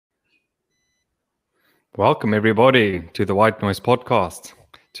Welcome, everybody, to the White Noise Podcast.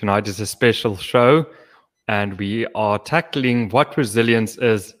 Tonight is a special show, and we are tackling what resilience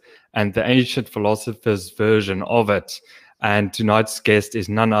is and the ancient philosophers' version of it. And tonight's guest is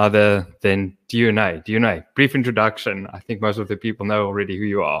none other than Dionne. Dionne, brief introduction. I think most of the people know already who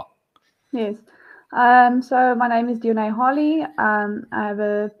you are. Yes. So my name is Dionne Harley. I have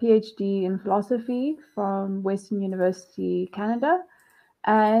a PhD in philosophy from Western University, Canada.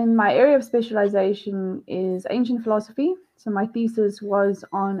 And my area of specialization is ancient philosophy. So my thesis was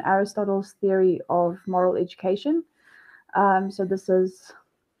on Aristotle's theory of moral education. So this is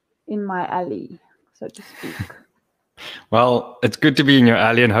in my alley, so to speak. Well, it's good to be in your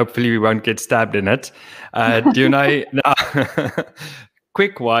alley, and hopefully we won't get stabbed in it. Dionne,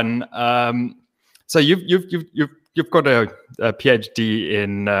 quick one. So you've got a PhD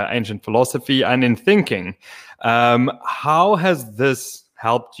in ancient philosophy and in thinking. How has this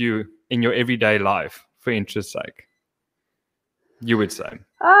helped you in your everyday life, for interest's sake? You would say.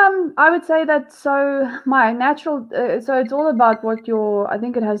 I would say that my natural so it's all about what your I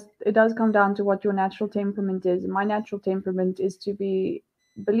think it does come down to what your natural temperament is. My natural temperament is to be,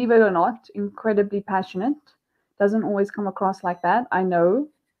 believe it or not, incredibly passionate. Doesn't always come across like that. I know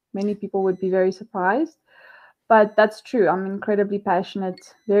many people would be very surprised, but that's true. I'm incredibly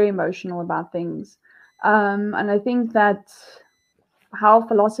passionate, very emotional about things. And I think that how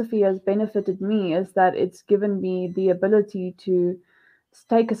philosophy has benefited me is that it's given me the ability to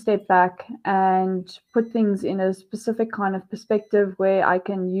take a step back and put things in a specific kind of perspective where I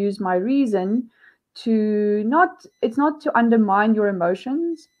can use my reason to it's not to undermine your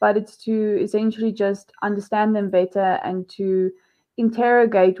emotions, but it's to essentially just understand them better and to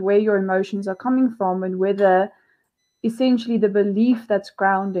interrogate where your emotions are coming from and whether essentially the belief that's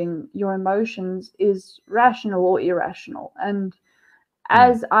grounding your emotions is rational or irrational. And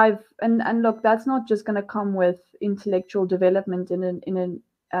as and look, that's not just going to come with intellectual development in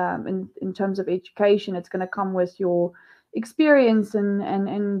terms of education. It's going to come with your experience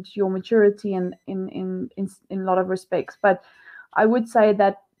and your maturity in a lot of respects. But I would say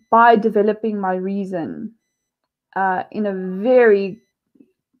that by developing my reason in a very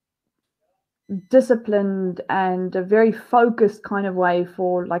disciplined and a very focused kind of way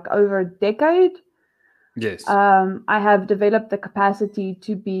for like over a decade, yes, I have developed the capacity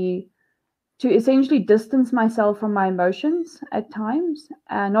to essentially distance myself from my emotions at times,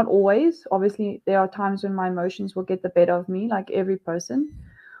 and not always. Obviously, there are times when my emotions will get the better of me, like every person.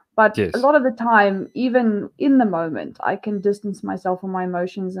 But yes. A lot of the time, even in the moment, I can distance myself from my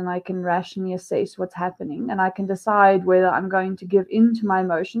emotions and I can rationally assess what's happening. And I can decide whether I'm going to give in to my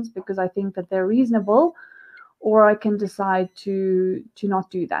emotions because I think that they're reasonable, or I can decide to not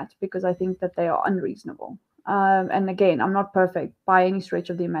do that because I think that they are unreasonable. And again, I'm not perfect by any stretch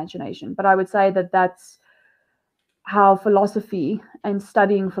of the imagination, but I would say that that's how philosophy and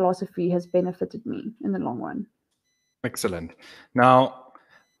studying philosophy has benefited me in the long run. Excellent. Now,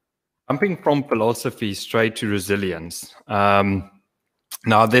 jumping from philosophy straight to resilience.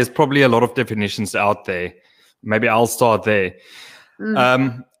 Now, there's probably a lot of definitions out there. Maybe I'll start there.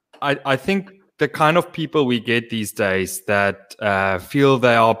 I think the kind of people we get these days that feel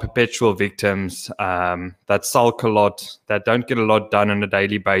they are perpetual victims, that sulk a lot, that don't get a lot done on a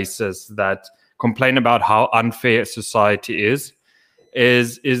daily basis, that complain about how unfair society is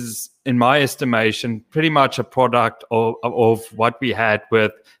in my estimation, pretty much a product of what we had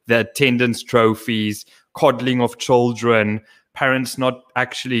with the attendance trophies, coddling of children, parents not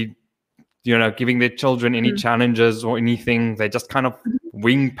actually, giving their children any challenges or anything. They just kind of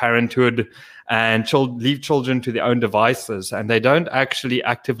wing parenthood and leave children to their own devices. And they don't actually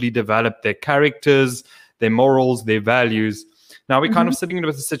actively develop their characters, their morals, their values. Now we're kind of sitting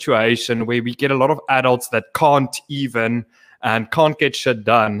with a situation where we get a lot of adults that can't get shit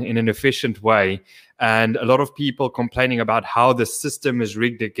done in an efficient way. And a lot of people complaining about how the system is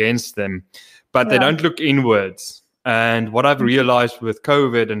rigged against them, but they don't look inwards. And what I've realized with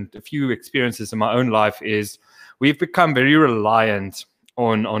COVID and a few experiences in my own life is we've become very reliant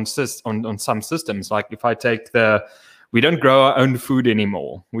on some systems. Like if I take we don't grow our own food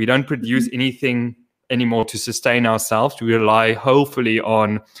anymore. We don't produce anything anymore to sustain ourselves. We rely wholly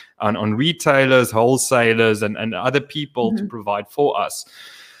on retailers, wholesalers, and other people to provide for us.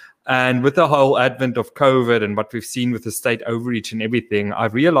 And with the whole advent of COVID and what we've seen with the state overreach and everything,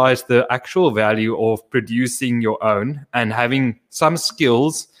 I've realized the actual value of producing your own and having some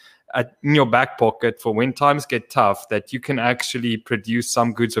skills in your back pocket for when times get tough, that you can actually produce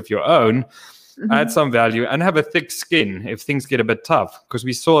some goods of your own, add some value, and have a thick skin if things get a bit tough. Because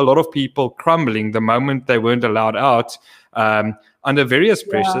we saw a lot of people crumbling the moment they weren't allowed out under various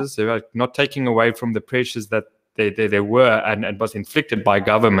pressures. They were not taking away from the pressures that they were and was inflicted by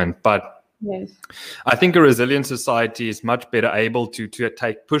government. But I think a resilient society is much better able to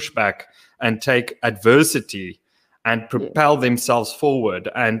take pushback and take adversity and propel themselves forward,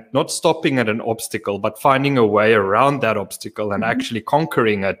 and not stopping at an obstacle, but finding a way around that obstacle and actually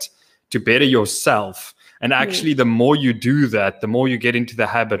conquering it to better yourself. And actually, the more you do that, the more you get into the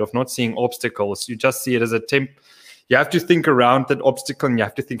habit of not seeing obstacles. You just see it as you have to think around that obstacle, and you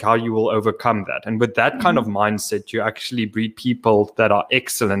have to think how you will overcome that. And with that kind of mindset, you actually breed people that are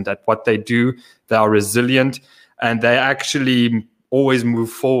excellent at what they do. They are resilient, and they actually always move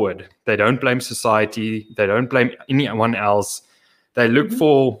forward. They don't blame society. They don't blame anyone else. They look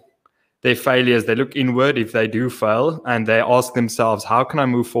for their failures. They look inward if they do fail, and they ask themselves, how can I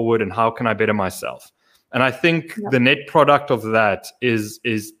move forward and how can I better myself? And I think the net product of that is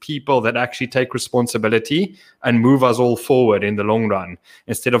people that actually take responsibility and move us all forward in the long run,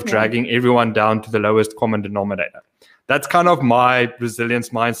 instead of dragging everyone down to the lowest common denominator. That's kind of my resilience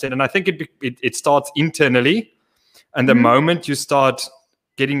mindset. And I think it starts internally. And the moment you start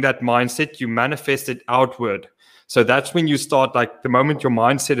getting that mindset, you manifest it outward. So that's when you start, like the moment your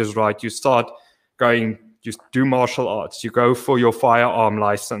mindset is right, you start going, you do martial arts, you go for your firearm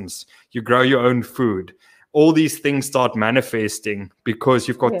license, you grow your own food. All these things start manifesting because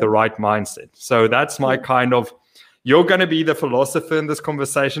you've got the right mindset. So that's my kind of, you're going to be the philosopher in this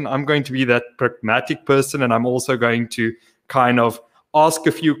conversation. I'm going to be that pragmatic person. And I'm also going to kind of ask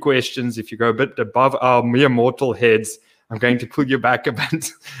a few questions. If you go a bit above our mere mortal heads, I'm going to pull you back a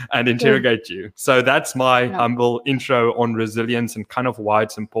bit and interrogate you. So that's my humble intro on resilience and kind of why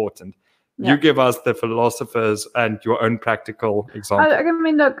it's important. You give us the philosophers and your own practical example. I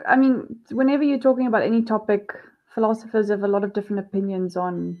mean, look, whenever you're talking about any topic, philosophers have a lot of different opinions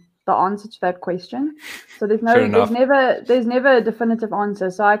on the answer to that question. So there's never a definitive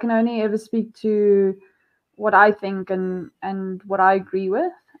answer. So I can only ever speak to what I think and what I agree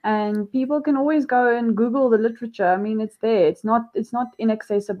with. And people can always go and Google the literature. I mean, it's there. It's not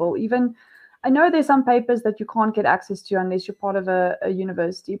inaccessible. Even I know there's some papers that you can't get access to unless you're part of a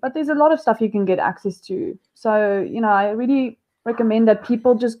university, but there's a lot of stuff you can get access to. So, I really recommend that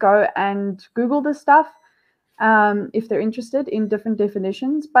people just go and Google this stuff if they're interested in different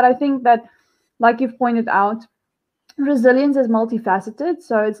definitions. But I think that, like you've pointed out, resilience is multifaceted.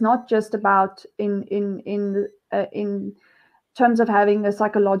 So it's not just about in terms of having a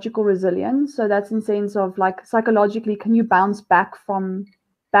psychological resilience. So that's in sense of like psychologically, can you bounce back from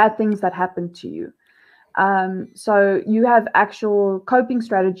bad things that happen to you? So you have actual coping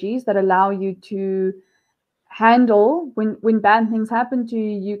strategies that allow you to handle when bad things happen to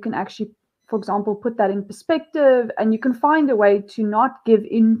you. You can actually, for example, put that in perspective, and you can find a way to not give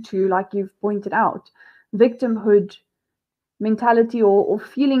into, like you've pointed out, victimhood mentality or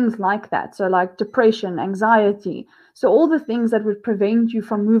feelings like that. So like depression, anxiety. So all the things that would prevent you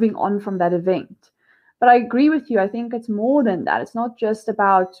from moving on from that event. But I agree with you. I think it's more than that. It's not just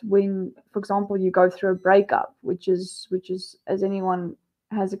about when, for example, you go through a breakup, which is as anyone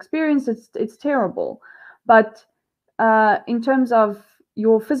has experienced, it's terrible. But in terms of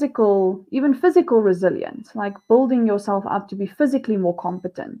your even physical resilience, like building yourself up to be physically more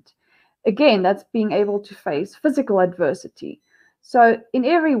competent, again, that's being able to face physical adversity. So in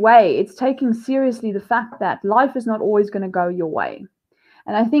every way, it's taking seriously the fact that life is not always going to go your way.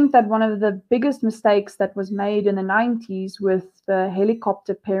 And I think that one of the biggest mistakes that was made in the 90s with the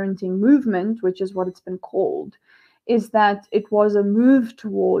helicopter parenting movement, which is what it's been called, is that it was a move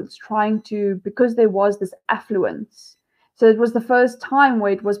towards trying to, because there was this affluence. So it was the first time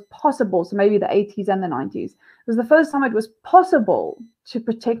where it was possible, so maybe the 80s and the 90s, it was the first time it was possible to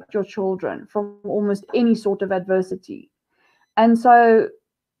protect your children from almost any sort of adversity. And so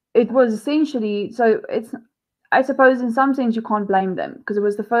it was essentially, I suppose in some sense you can't blame them, because it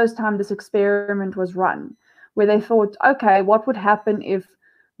was the first time this experiment was run, where they thought, okay, what would happen if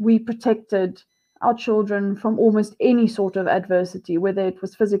we protected our children from almost any sort of adversity, whether it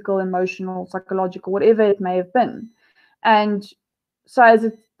was physical, emotional, psychological, whatever it may have been. And so as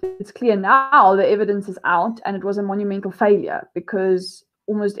it's clear now, the evidence is out, and it was a monumental failure, because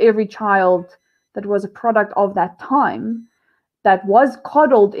almost every child that was a product of that time that was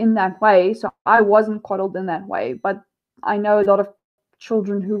coddled in that way. So I wasn't coddled in that way, but I know a lot of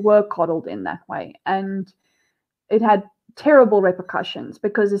children who were coddled in that way. And it had terrible repercussions,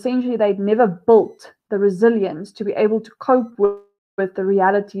 because essentially they'd never built the resilience to be able to cope with the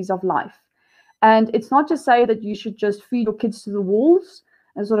realities of life. And it's not to say that you should just feed your kids to the wolves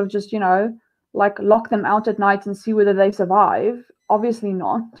and sort of just, like lock them out at night and see whether they survive. Obviously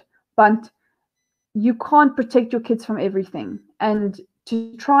not. But you can't protect your kids from everything. And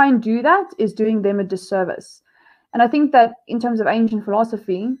to try and do that is doing them a disservice. And I think that in terms of ancient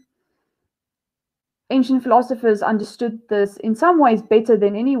philosophy, ancient philosophers understood this in some ways better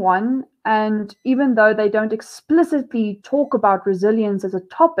than anyone. And even though they don't explicitly talk about resilience as a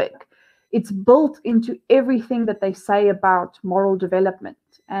topic, it's built into everything that they say about moral development.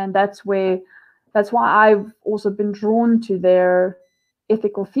 And that's why I've also been drawn to their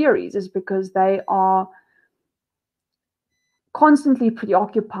ethical theories, is because they are constantly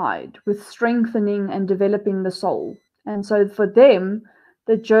preoccupied with strengthening and developing the soul. And so for them,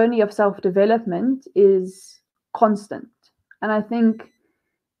 the journey of self-development is constant. And I think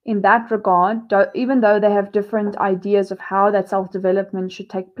in that regard, even though they have different ideas of how that self-development should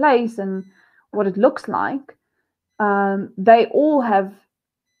take place and what it looks like, they all have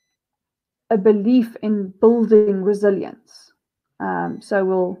a belief in building resilience.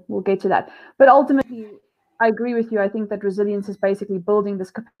 So we'll get to that. But ultimately, I agree with you. I think that resilience is basically building this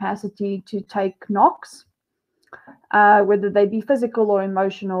capacity to take knocks, whether they be physical or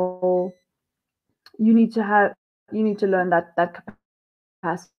emotional. You need to learn that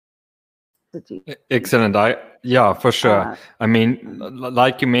capacity. Excellent. Yeah, for sure. I mean,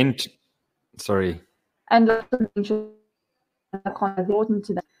 like you meant. Sorry. And important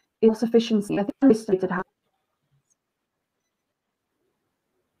to that is sufficiency. I think I stated how.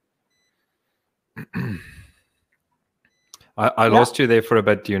 I lost you there for a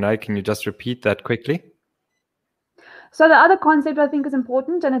bit, Duna. Can you just repeat that quickly? So the other concept I think is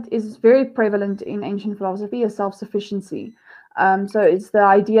important, and it is very prevalent in ancient philosophy, is self-sufficiency. So it's the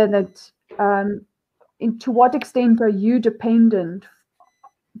idea that to what extent are you dependent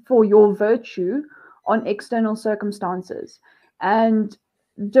for your virtue on external circumstances? And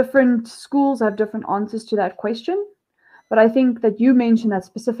different schools have different answers to that question. But I think that you mentioned that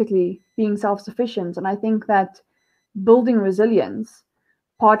specifically being self-sufficient. And I think that building resilience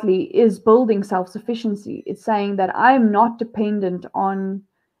partly is building self-sufficiency. It's saying that I'm not dependent on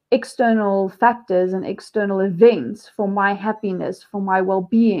external factors and external events for my happiness, for my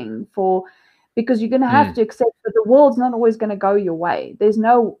well-being, because you're going to have to accept that the world's not always going to go your way. There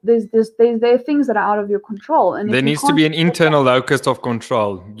are things that are out of your control, and there needs to be an internal locus of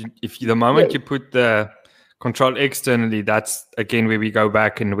control. If the moment you put the control externally, that's again where we go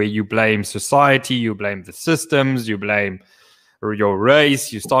back and where you blame society, you blame the systems, you blame your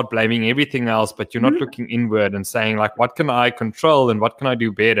race, you start blaming everything else, but you're not looking inward and saying, like, what can I control and what can I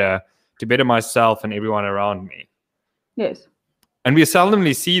do better to better myself and everyone around me? Yes. And we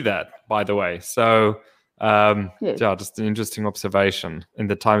seldomly see that, by the way. So yeah, just an interesting observation in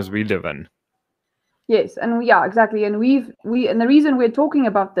the times we live in. Yes, and exactly. And and the reason we're talking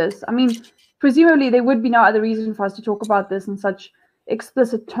about this, I mean, presumably there would be no other reason for us to talk about this in such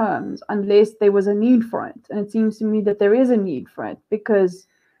explicit terms unless there was a need for it. And it seems to me that there is a need for it, because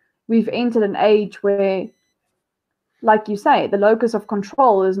we've entered an age where, like you say, the locus of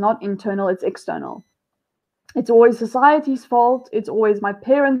control is not internal, it's external. It's always society's fault, it's always my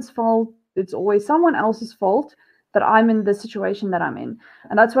parents' fault, it's always someone else's fault that I'm in the situation that I'm in.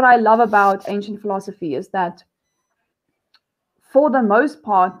 And that's what I love about ancient philosophy, is that for the most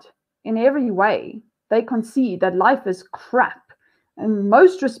part, in every way, they concede that life is crap. In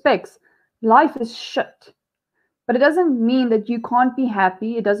most respects, life is shit. But it doesn't mean that you can't be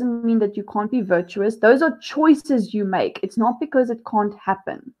happy. It doesn't mean that you can't be virtuous. Those are choices you make. It's not because it can't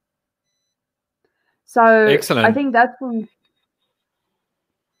happen. So excellent. I think that's when...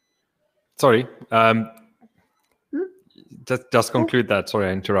 Sorry. Just conclude that. Sorry,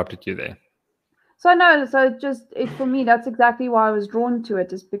 I interrupted you there. So no, for me, that's exactly why I was drawn to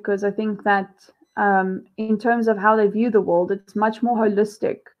it, is because I think that in terms of how they view the world, it's much more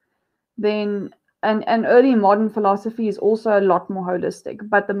holistic than, and early modern philosophy is also a lot more holistic.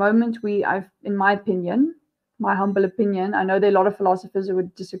 But the moment in my opinion, my humble opinion, I know there are a lot of philosophers who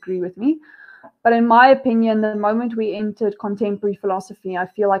would disagree with me, but in my opinion, the moment we entered contemporary philosophy, I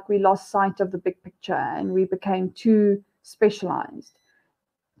feel like we lost sight of the big picture and we became too specialized.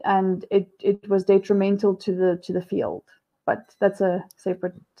 And it was detrimental to the field. But that's a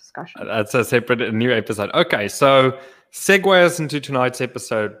separate discussion. That's a separate new episode. Okay, so segue us into tonight's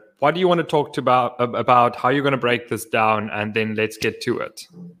episode. What do you want to talk about how you're going to break this down, and then let's get to it.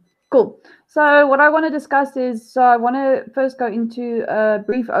 Cool. So what I want to discuss is, I want to first go into a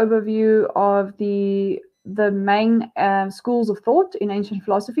brief overview of the main schools of thought in ancient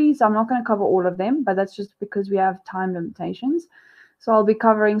philosophy. So I'm not going to cover all of them, but that's just because we have time limitations. So I'll be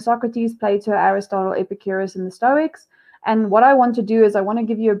covering Socrates, Plato, Aristotle, Epicurus, and the Stoics. And what I want to do is I want to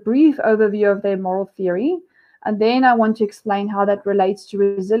give you a brief overview of their moral theory. And then I want to explain how that relates to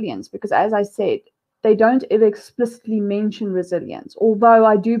resilience. Because as I said, they don't ever explicitly mention resilience, although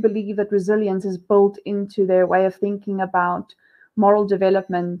I do believe that resilience is built into their way of thinking about moral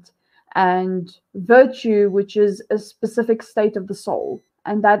development and virtue, which is a specific state of the soul.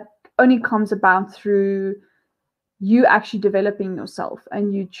 And that only comes about through you actually developing yourself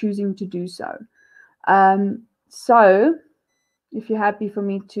and you choosing to do so. So if you're happy for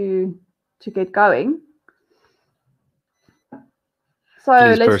me to get going. So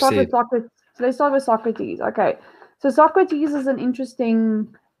Please let's start proceed. with Socrates. Let's start with Socrates. Okay. So Socrates is an interesting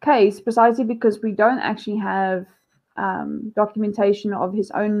case precisely because we don't actually have documentation of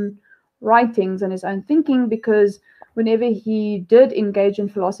his own writings and his own thinking, because whenever he did engage in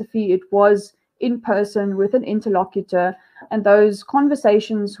philosophy, it was in person with an interlocutor, and those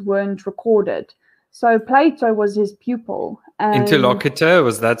conversations weren't recorded. So Plato was his pupil. And Interlocutor,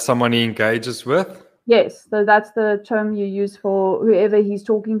 was that someone he engages with? yes, so that's the term you use for whoever he's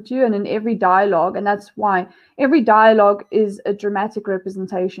talking to, and in every dialogue, and that's why every dialogue is a dramatic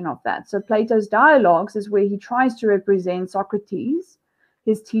representation of that. So Plato's dialogues is where he tries to represent Socrates,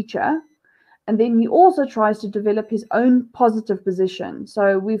 his teacher, and then he also tries to develop his own positive position.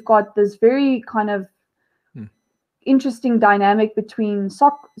 So we've got this very kind of interesting dynamic between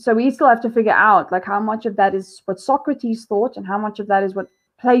so we still have to figure out like how much of that is what Socrates thought and how much of that is what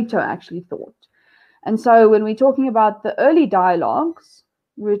Plato actually thought. And so when we're talking about the early dialogues,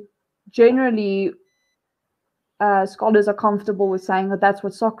 we're generally scholars are comfortable with saying that that's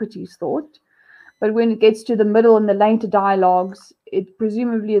what Socrates thought. But when it gets to the middle and the later dialogues, it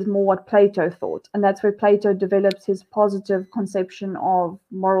presumably is more what Plato thought. And that's where Plato develops his positive conception of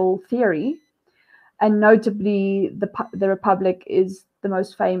moral theory. And notably, the Republic is the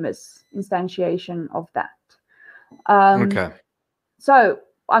most famous instantiation of that. Okay. So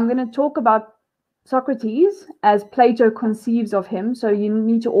I'm going to talk about Socrates as Plato conceives of him. So you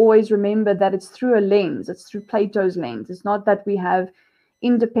need to always remember that it's through a lens. It's through Plato's lens. It's not that we have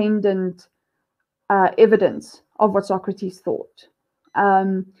independent evidence of what Socrates thought.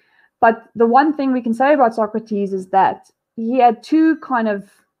 But the one thing we can say about Socrates is that he had two kind of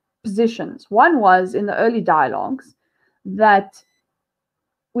positions. One was in the early dialogues, that,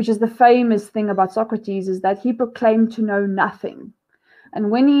 which is the famous thing about Socrates, is that he proclaimed to know nothing.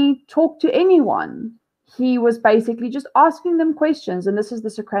 And when he talked to anyone, he was basically just asking them questions. And this is the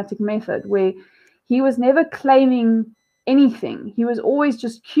Socratic method, where he was never claiming anything. He was always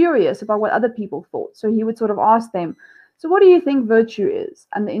just curious about what other people thought. So he would sort of ask them, so what do you think virtue is?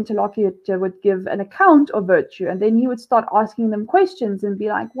 And the interlocutor would give an account of virtue. And then he would start asking them questions and be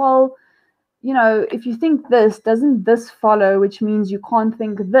like, well, you know, if you think this, doesn't this follow, which means you can't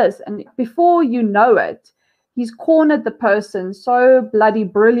think this? And before you know it, he's cornered the person so bloody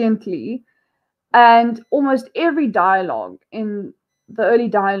brilliantly. And almost every dialogue in the early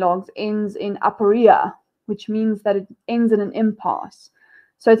dialogues ends in aporia, which means that it ends in an impasse.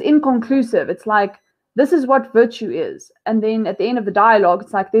 So it's inconclusive. It's like, this is what virtue is. And then at the end of the dialogue,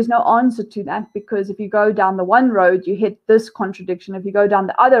 it's like, there's no answer to that, because if you go down the one road, you hit this contradiction. If you go down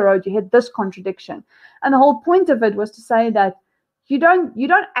the other road, you hit this contradiction. And the whole point of it was to say that you don't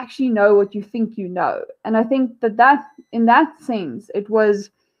actually know what you think you know. And I think that in that sense, it was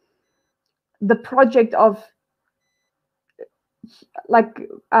the project of like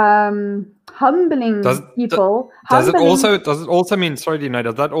humbling people. Does it also mean, sorry,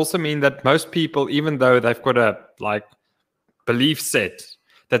 does that also mean that most people, even though they've got a like belief set,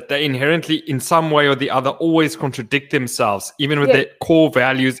 that they inherently in some way or the other always contradict themselves, even with their core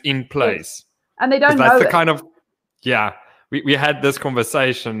values in place? Yes. And they don't know that's the it. kind of, we had this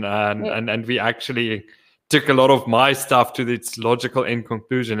conversation and we actually took a lot of my stuff to its logical end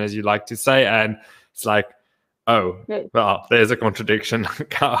conclusion, as you like to say, and it's like, well, there's a contradiction.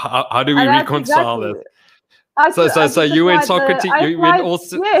 How do we reconcile this? So you and Socrates, you went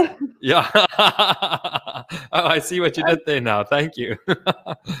also. Yeah. Oh, I see what you did there now. Thank you.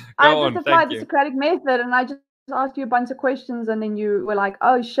 I just applied the Socratic method, and I just asked you a bunch of questions, and then you were like,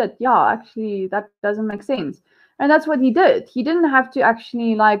 oh shit, yeah, actually that doesn't make sense. And that's what he did. He didn't have to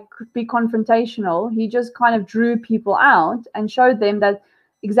actually like be confrontational. He just kind of drew people out and showed them that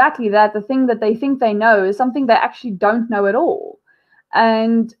exactly that the thing that they think they know is something they actually don't know at all.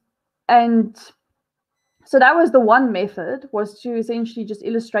 And so that was the one method, was to essentially just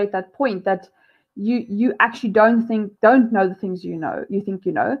illustrate that point, that you actually don't know the things you think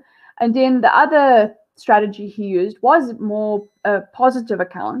you know. And then the other strategy he used was more a positive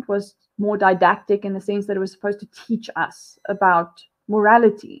account, was more didactic in the sense that it was supposed to teach us about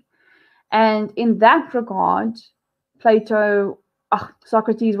morality. And in that regard,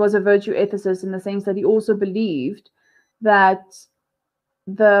 Socrates was a virtue ethicist in the sense that he also believed that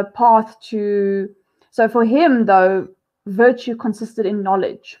the path to So for him, though, virtue consisted in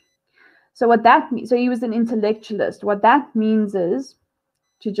knowledge. So what that means, so he was an intellectualist. What that means is,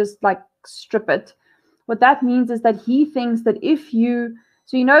 to just like strip it, what that means is that he thinks that if you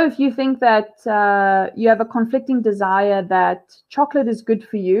think that you have a conflicting desire that chocolate is good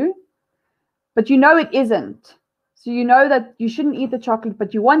for you, but it isn't. So you know that you shouldn't eat the chocolate,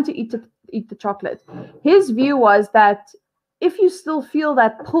 but you want to eat the chocolate. His view was that if you still feel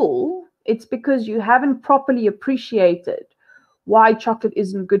that pull, it's because you haven't properly appreciated why chocolate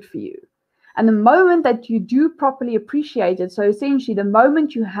isn't good for you. And the moment that you do properly appreciate it, so essentially the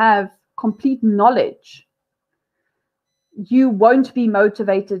moment you have complete knowledge, you won't be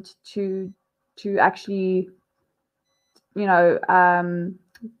motivated to actually,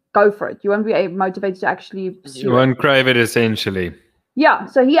 go for it. You won't be motivated to actually pursue You won't crave it, essentially. Yeah,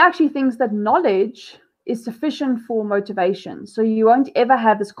 so he actually thinks that knowledge is sufficient for motivation. So you won't ever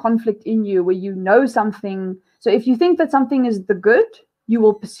have this conflict in you where you know something. So if you think that something is the good, you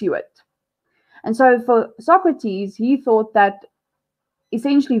will pursue it. And so for Socrates, he thought that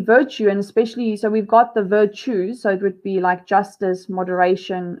essentially virtue, and especially, so we've got the virtues, so it would be like justice,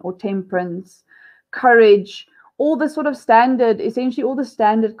 moderation, or temperance, courage, all the sort of standard, essentially all the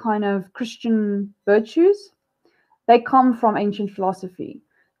standard kind of Christian virtues, they come from ancient philosophy.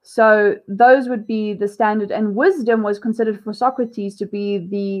 So those would be the standard, and wisdom was considered for Socrates to be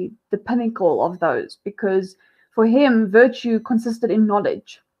the pinnacle of those, because for him, virtue consisted in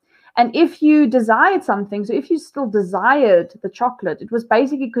knowledge. And if you desired something, so if you still desired the chocolate, it was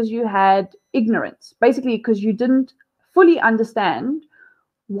basically because you had ignorance, basically because you didn't fully understand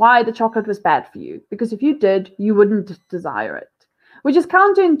why the chocolate was bad for you. Because if you did, you wouldn't desire it, which is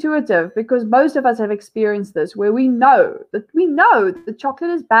counterintuitive, because most of us have experienced this, where we know that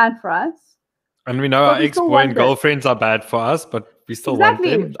chocolate is bad for us. And we know our ex-boy girlfriends are bad for us, but we still want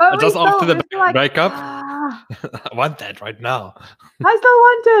them. Just after the breakup. I want that right now. I still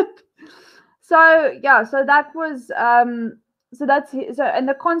want it. So yeah, so that was and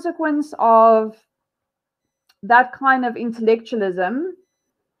the consequence of that kind of intellectualism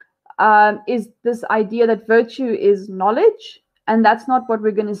is this idea that virtue is knowledge, and that's not what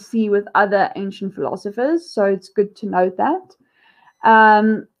we're going to see with other ancient philosophers. So it's good to note that.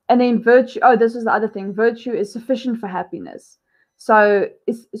 And then virtue. Oh, this is the other thing. Virtue is sufficient for happiness. So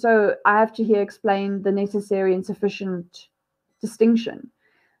I have to here explain the necessary and sufficient distinction.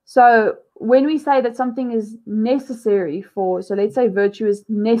 So when we say that something is necessary for, so let's say virtue is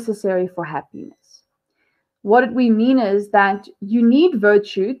necessary for happiness, what we mean is that you need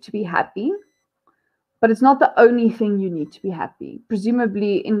virtue to be happy, but it's not the only thing you need to be happy.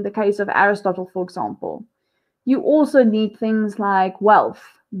 Presumably, in the case of Aristotle, for example, you also need things like wealth,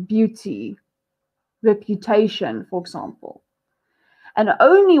 beauty, reputation, for example. And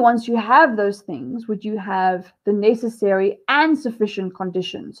only once you have those things would you have the necessary and sufficient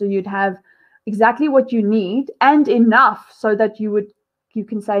conditions. So you'd have exactly what you need and enough so that you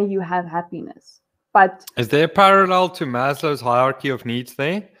can say you have happiness. But is there a parallel to Maslow's hierarchy of needs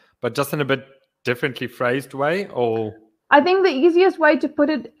there, but just in a bit differently phrased way? Or I think the easiest way to put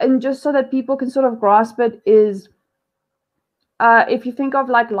it, and just so that people can sort of grasp it, is if you think of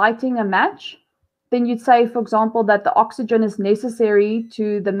like lighting a match, then you'd say, for example, that the oxygen is necessary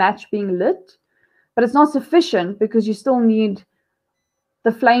to the match being lit, but it's not sufficient because you still need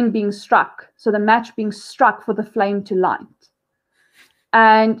the flame being struck, so the match being struck for the flame to light.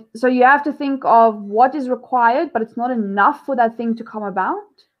 And so you have to think of what is required, but it's not enough for that thing to come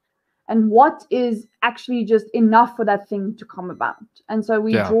about, and what is actually just enough for that thing to come about. And so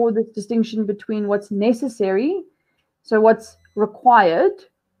we draw this distinction between what's necessary, so what's required,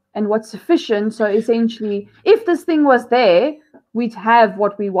 and what's sufficient. So essentially, if this thing was there, we'd have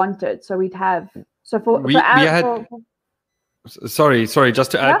what we wanted. So we'd have. So sorry,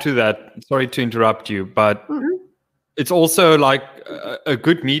 just to add to that. Sorry to interrupt you, but it's also like a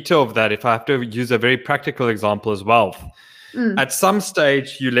good meter of that. If I have to use a very practical example as well, at some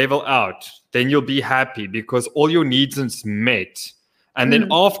stage you level out, then you'll be happy because all your needs is met, and then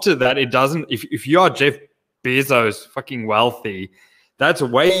after that, it doesn't. If you are Jeff Bezos, fucking wealthy, that's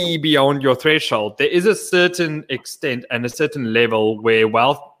way beyond your threshold. There is a certain extent and a certain level where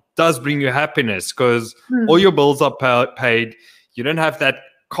wealth does bring you happiness because all your bills are paid. You don't have that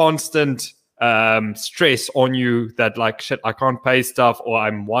constant stress on you that like, shit, I can't pay stuff, or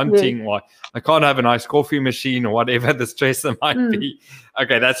I'm wanting, or I can't have a nice coffee machine, or whatever the stress might be.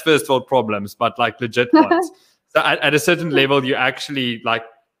 Okay, that's first world problems, but like legit ones. So at a certain level, you actually like,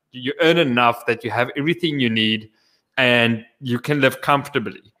 you earn enough that you have everything you need and you can live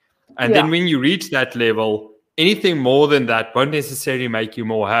comfortably. And then when you reach that level, anything more than that won't necessarily make you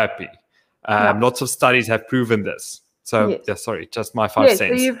more happy. Lots of studies have proven this. So, Yes. yeah, sorry, just my 5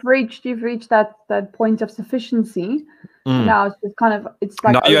 cents. So you've reached that point of sufficiency. And now it's just kind of, it's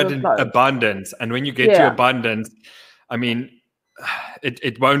like now you're at overflow. abundance, and when you get to abundance, I mean,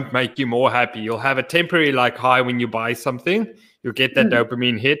 it won't make you more happy. You'll have a temporary like high when you buy something. You'll get that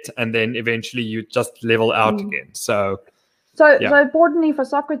dopamine hit, and then eventually you just level out again. So importantly for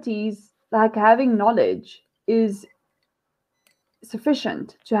Socrates, like having knowledge is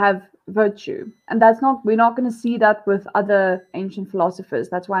sufficient to have virtue, and we're not going to see that with other ancient philosophers.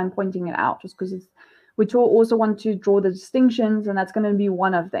 That's why I'm pointing it out, just because we also want to draw the distinctions, and that's going to be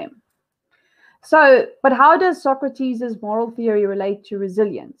one of them. So, but how does Socrates' moral theory relate to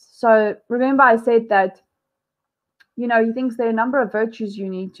resilience? So remember I said that, he thinks there are a number of virtues you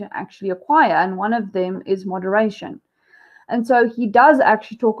need to actually acquire, and one of them is moderation. And so he does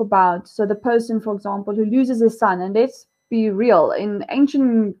actually talk about, so the person, for example, who loses his son, and let's be real, in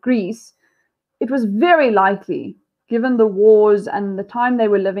ancient Greece, it was very likely, given the wars and the time they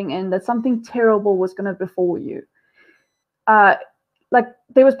were living in, that something terrible was going to befall you. Like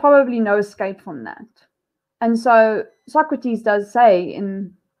there was probably no escape from that. And so Socrates does say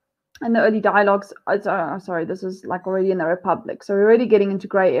in the early dialogues, sorry, this is like already in the Republic. So we're already getting into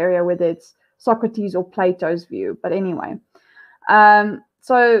gray area, whether it's Socrates or Plato's view. But anyway,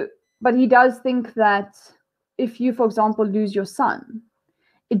 but he does think that if you, for example, lose your son,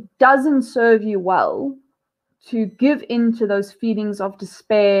 it doesn't serve you well to give in to those feelings of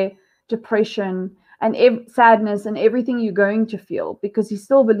despair, depression, and sadness and everything you're going to feel, because he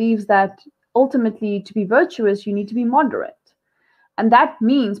still believes that ultimately to be virtuous, you need to be moderate. And that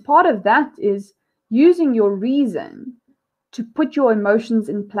means part of that is using your reason to put your emotions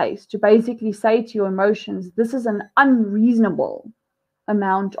in place, to basically say to your emotions, this is an unreasonable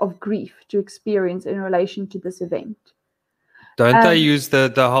amount of grief to experience in relation to this event. Don't they use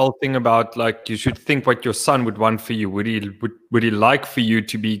the whole thing about like you should think what your son would want for you? Would he like for you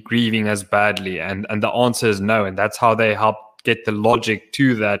to be grieving as badly? And the answer is no, and that's how they help get the logic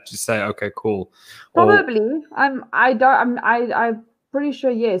to that to say, okay, cool. Probably, I'm pretty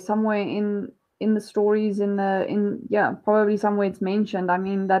sure, yes, somewhere in the stories probably somewhere it's mentioned. I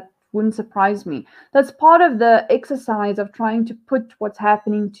mean, that wouldn't surprise me. That's part of the exercise of trying to put what's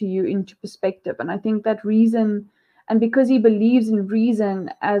happening to you into perspective, and I think that reason. And because he believes in reason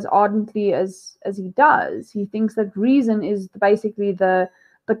as ardently as he does, he thinks that reason is basically the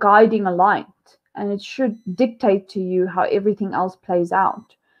guiding light, and it should dictate to you how everything else plays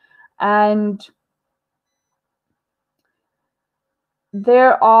out. And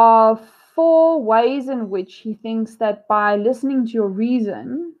there are 4 ways in which he thinks that by listening to your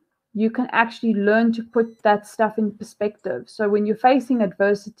reason, you can actually learn to put that stuff in perspective. So when you're facing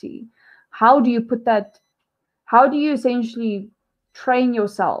adversity, how do you essentially train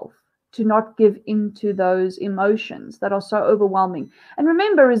yourself to not give into those emotions that are so overwhelming? And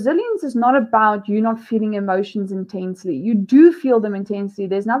remember, resilience is not about you not feeling emotions intensely. You do feel them intensely.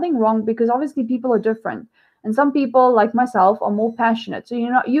 There's nothing wrong, because obviously people are different. And some people, like myself, are more passionate. So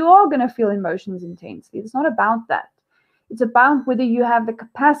you are going to feel emotions intensely. It's not about that. It's about whether you have the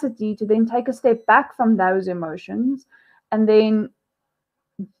capacity to then take a step back from those emotions and then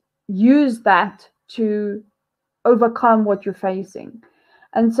use that to overcome what you're facing.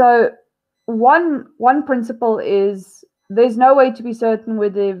 And so one principle is there's no way to be certain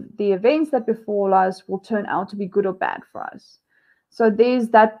whether the events that befall us will turn out to be good or bad for us. So there's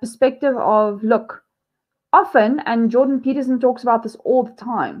that perspective of, look, often, and Jordan Peterson talks about this all the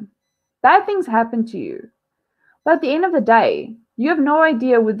time, bad things happen to you. But at the end of the day, you have no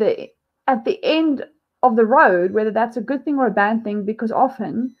idea at the end of the road whether that's a good thing or a bad thing, because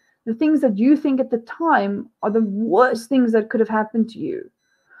often the things that you think at the time are the worst things that could have happened to you,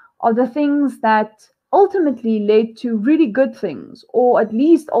 are the things that ultimately led to really good things, or at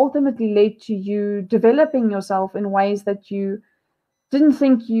least ultimately led to you developing yourself in ways that you didn't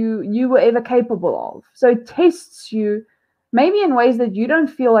think you were ever capable of. So it tests you maybe in ways that you don't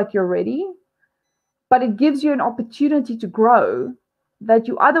feel like you're ready, but it gives you an opportunity to grow that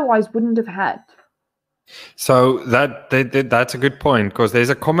you otherwise wouldn't have had. So that's a good point, because there's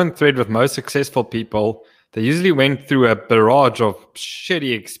a common thread with most successful people. They usually went through a barrage of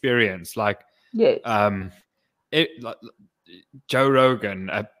shitty experience, like Joe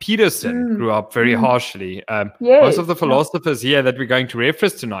Rogan, Peterson grew up very harshly. Most of the philosophers here that we're going to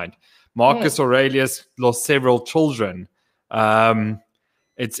reference tonight, Marcus Aurelius lost several children.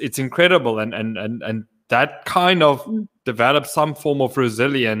 It's incredible, and that kind of develop some form of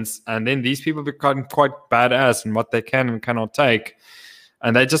resilience, and then these people become quite badass in what they can and cannot take,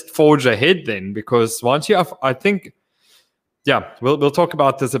 and they just forge ahead then, because once you have, I think Yeah, we'll talk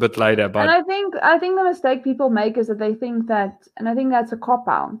about this a bit later. But And I think the mistake people make is that they think that, and I think that's a cop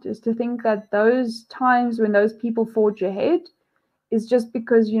out, is to think that those times when those people forge ahead is just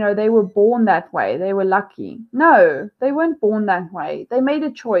because, you know, they were born that way. They were lucky. No, they weren't born that way. They made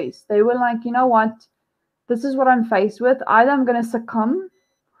a choice. They were like, you know what? This is what I'm faced with. Either I'm going to succumb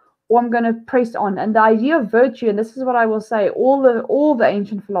or I'm going to press on. And the idea of virtue, and this is what I will say, all the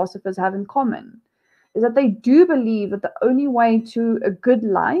ancient philosophers have in common, is that they do believe that the only way to a good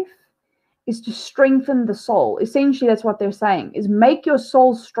life is to strengthen the soul. Essentially, that's what they're saying, is make your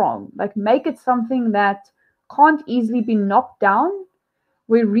soul strong. Like, make it something that can't easily be knocked down,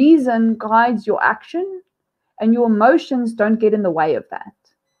 where reason guides your action and your emotions don't get in the way of that.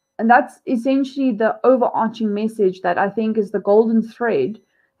 And that's essentially the overarching message that I think is the golden thread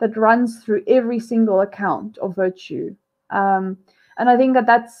that runs through every single account of virtue. And I think that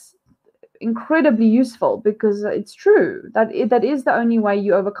that's incredibly useful, because it's true that that is the only way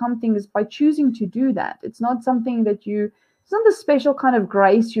you overcome things, by choosing to do that. It's not something that it's not a special kind of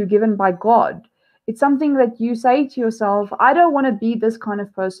grace you're given by God. It's something that you say to yourself, I don't want to be this kind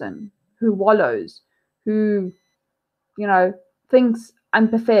of person who wallows, who, you know, thinks I'm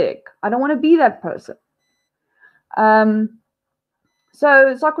pathetic. I don't want to be that person.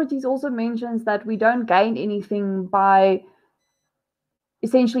 So Socrates also mentions that we don't gain anything by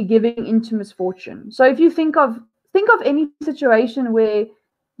essentially giving into misfortune. So if you think of any situation where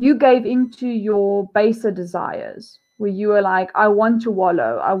you gave into your baser desires, where you were like, I want to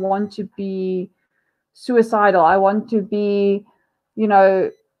wallow, I want to be suicidal, I want to be, you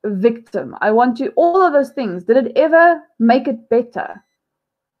know, a victim, I want to, all of those things, did it ever make it better?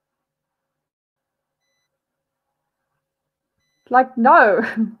 Like, no.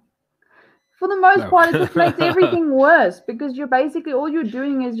 For the most part, it just makes everything worse, because you're basically, all you're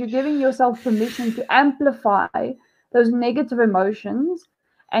doing is you're giving yourself permission to amplify those negative emotions,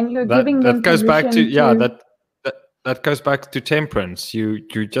 and you're giving them goes permission back to that goes back to temperance. You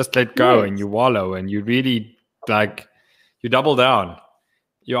just let go, and you wallow, and you really, like, you double down.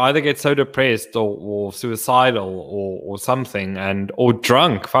 You either get so depressed or suicidal or something, or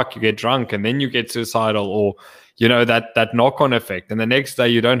drunk. Fuck, you get drunk and then you get suicidal, or, you know, that knock-on effect. And the next day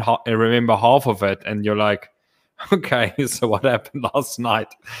you don't remember half of it, and you're like, okay, so what happened last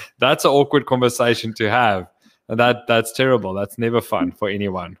night? That's an awkward conversation to have. And that's terrible. That's never fun for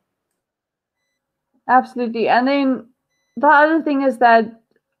anyone. Absolutely. And then the other thing is that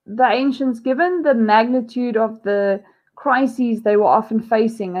the ancients, given the magnitude of the crises they were often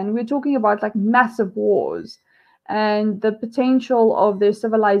facing, and we're talking about like massive wars, and the potential of their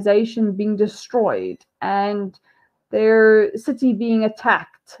civilization being destroyed, and their city being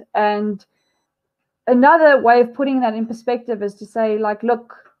attacked. And another way of putting that in perspective is to say, like,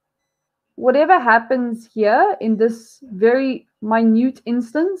 look, whatever happens here in this very minute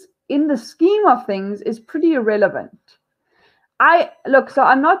instance, in the scheme of things, is pretty irrelevant. So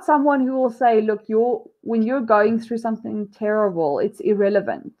I'm not someone who will say, look, when you're going through something terrible, it's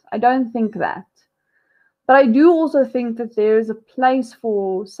irrelevant. I don't think that. But I do also think that there's a place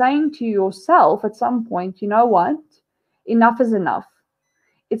for saying to yourself at some point, you know what? Enough is enough.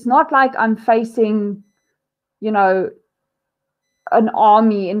 It's not like I'm facing, you know, an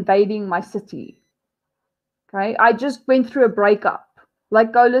army invading my city. Okay? I just went through a breakup.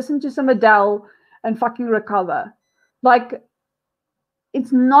 Like, go listen to some Adele and fucking recover. Like,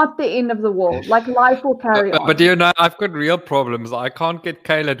 it's not the end of the world. Like, life will carry on. But you know, I've got real problems. I can't get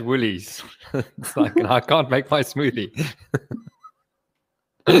kale at Woolies. It's like, I can't make my smoothie.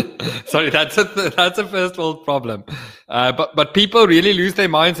 Sorry, that's a first world problem. But people really lose their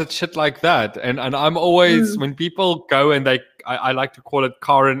minds at shit like that. And I'm always, when people go and I like to call it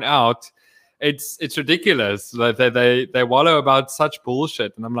carring out, it's ridiculous. Like they wallow about such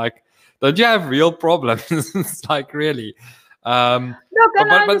bullshit. And I'm like, don't you have real problems? It's like, really. Look,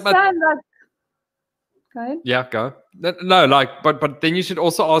 and I understand that. Okay. Yeah, go. No, like, but then you should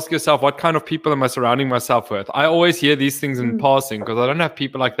also ask yourself, what kind of people am I surrounding myself with? I always hear these things in passing, because I don't have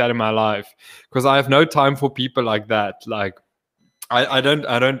people like that in my life, because I have no time for people like that. Like, I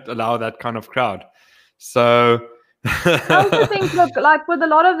don't allow that kind of crowd. So I also think, look, like with a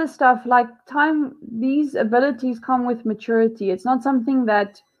lot of this stuff, like these abilities come with maturity. It's not something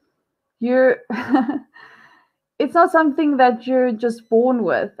that you're it's not something that you're just born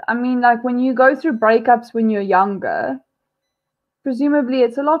with. I mean, like, when you go through breakups when you're younger, presumably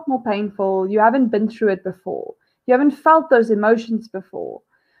it's a lot more painful. You haven't been through it before. You haven't felt those emotions before.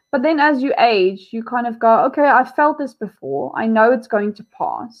 But then as you age, you kind of go, okay, I felt this before. I know it's going to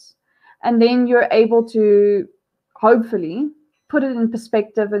pass. And then you're able to hopefully put it in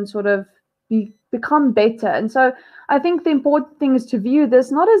perspective and sort of be become better. And so I think the important thing is to view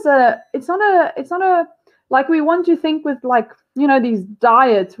this not as it's not a like we want to think with like, you know, these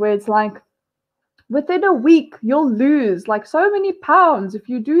diets where it's like within a week you'll lose like so many pounds if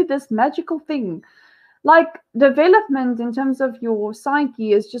you do this magical thing. Like development in terms of your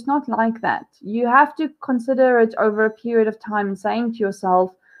psyche is just not like that. You have to consider it over a period of time and saying to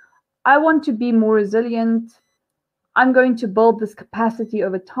yourself, I want to be more resilient. I'm going to build this capacity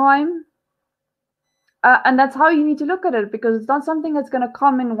over time. And that's how you need to look at it, because it's not something that's going to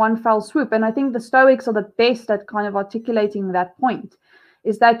come in one fell swoop. And I think the Stoics are the best at kind of articulating that point,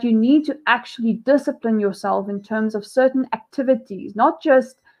 is that you need to actually discipline yourself in terms of certain activities, not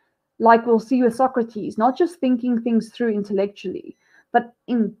just like we'll see with Socrates, not just thinking things through intellectually, but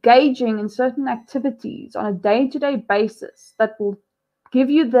engaging in certain activities on a day-to-day basis that will give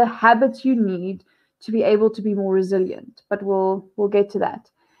you the habits you need to be able to be more resilient. But we'll get to that.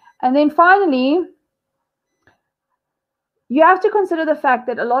 And then finally, you have to consider the fact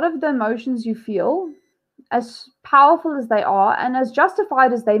that a lot of the emotions you feel, as powerful as they are and as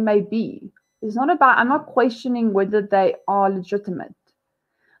justified as they may be, it's not about, I'm not questioning whether they are legitimate,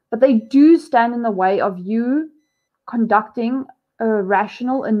 but they do stand in the way of you conducting a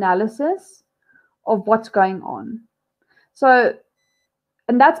rational analysis of what's going on. So,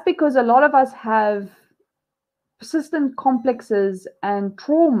 and that's because a lot of us have persistent complexes and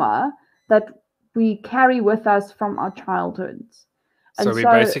trauma that we carry with us from our childhoods. And so we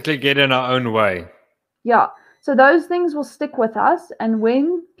basically get in our own way. Yeah. So those things will stick with us. And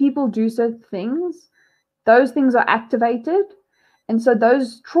when people do certain things, those things are activated. And so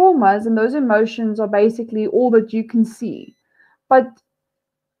those traumas and those emotions are basically all that you can see. But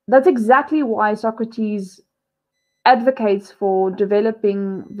that's exactly why Socrates advocates for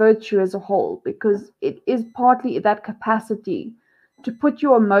developing virtue as a whole, because it is partly that capacity to put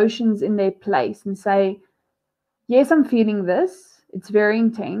your emotions in their place and say, yes, I'm feeling this. It's very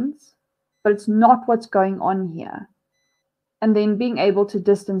intense, but it's not what's going on here. And then being able to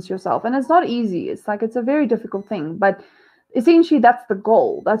distance yourself. And it's not easy. It's like, it's a very difficult thing, but essentially that's the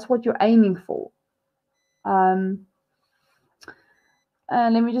goal. That's what you're aiming for. And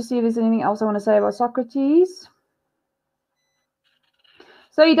let me just see if there's anything else I want to say about Socrates.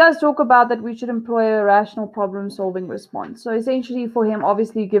 So he does talk about that we should employ a rational problem-solving response. So essentially for him,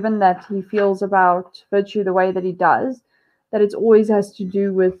 obviously, given that he feels about virtue the way that he does, that it always has to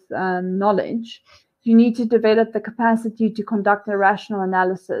do with knowledge, you need to develop the capacity to conduct a rational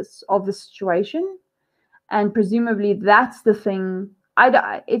analysis of the situation. And presumably that's the thing.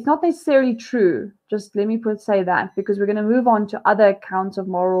 It's not necessarily true. Just let me say that, because we're going to move on to other accounts of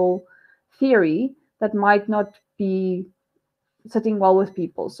moral theory that might not be sitting well with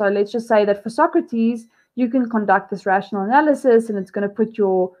people. So let's just say that for Socrates, you can conduct this rational analysis and it's going to put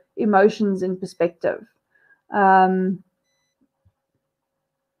your emotions in perspective. Yeah.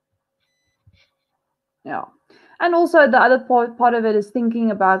 And also the other part of it is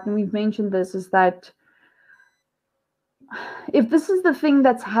thinking about, and we've mentioned this, is that if this is the thing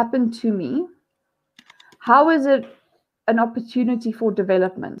that's happened to me, how is it an opportunity for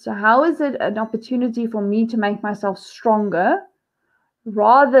development? So how is it an opportunity for me to make myself stronger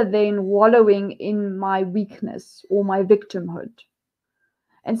rather than wallowing in my weakness or my victimhood?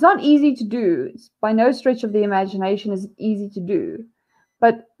 And it's not easy to do. It's by no stretch of the imagination is it easy to do.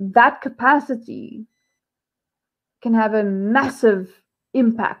 But that capacity can have a massive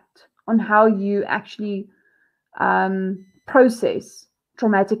impact on how you actually process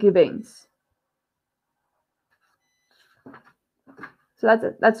traumatic events. So that's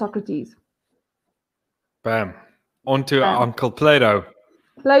it. That's Socrates. Bam. On to Uncle Plato.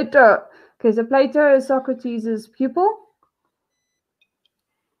 Plato. Okay, so Plato is Socrates' pupil.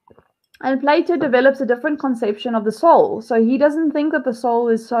 And Plato develops a different conception of the soul. So he doesn't think that the soul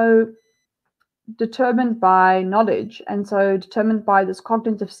is so determined by knowledge and so determined by this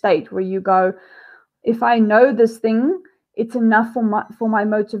cognitive state where you go, if I know this thing, it's enough for my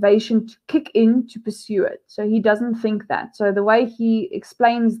motivation to kick in to pursue it. So he doesn't think that. So the way he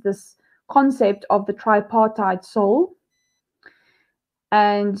explains this concept of the tripartite soul,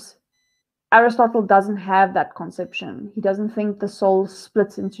 and Aristotle doesn't have that conception. He doesn't think the soul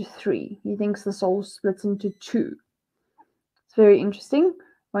splits into three. He thinks the soul splits into two. It's very interesting.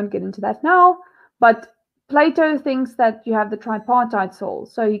 Won't get into that now. But Plato thinks that you have the tripartite soul.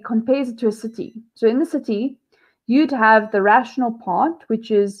 So he compares it to a city. So in the city, you'd have the rational part,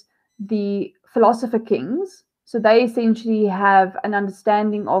 which is the philosopher kings. So they essentially have an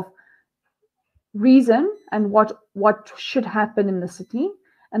understanding of reason and what should happen in the city,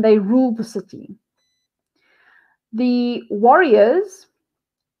 and they rule the city. The warriors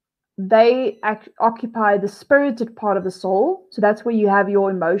they occupy the spirited part of the soul. So that's where you have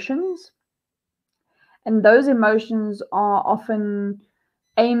your emotions. And those emotions are often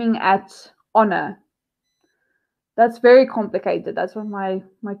aiming at honor. That's very complicated. That's what my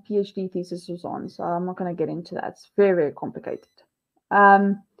PhD thesis was on. So I'm not going to get into that. It's very, very complicated.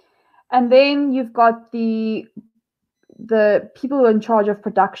 And then you've got the people who are in charge of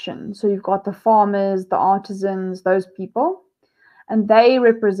production. So you've got the farmers, the artisans, those people, and they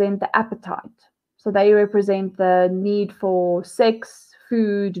represent the appetite. So they represent the need for sex,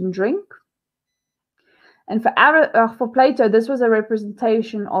 food, and drink. And for Plato, this was a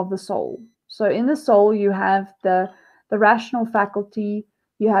representation of the soul. So in the soul, you have the rational faculty,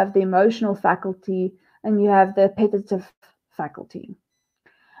 you have the emotional faculty, and you have the appetitive faculty.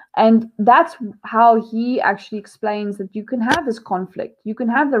 And that's how he actually explains that you can have this conflict. You can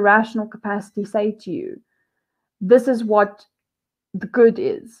have the rational capacity say to you, this is what the good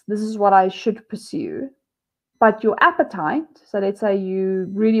is. This is what I should pursue. But your appetite, so let's say you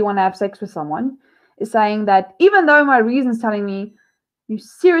really want to have sex with someone, is saying that even though my reason's telling me you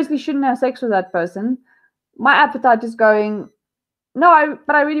seriously shouldn't have sex with that person, my appetite is going, no,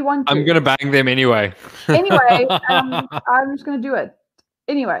 but I really want to. I'm going to bang them anyway. Anyway, I'm just going to do it.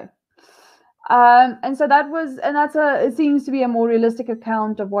 Anyway. And so it seems to be a more realistic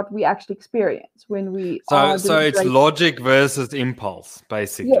account of what we actually experience when we So it's logic versus impulse,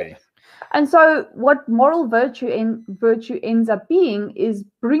 basically. Yes. And so what moral virtue ends up being is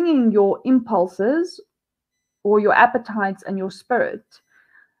bringing your impulses or your appetites and your spirit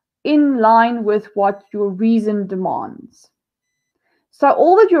in line with what your reason demands. So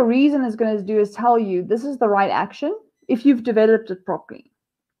all that your reason is going to do is tell you this is the right action if you've developed it properly.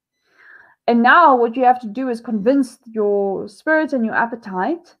 And now what you have to do is convince your spirit and your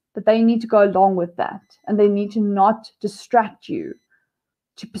appetite that they need to go along with that, and they need to not distract you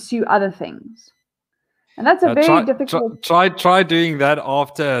to pursue other things. And that's a very difficult... Try doing that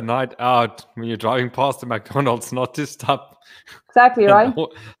after a night out when you're driving past the McDonald's, not to stop. Exactly, right?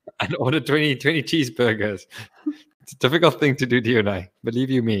 And order 20 cheeseburgers. It's a difficult thing to do, DNA. Believe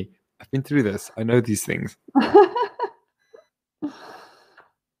you me. I've been through this. I know these things.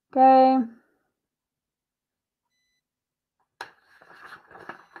 Okay.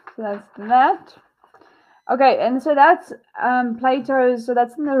 So that's that. Okay, and so that's Plato's, so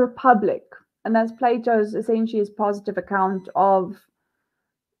that's in the Republic. And that's Plato's essentially his positive account of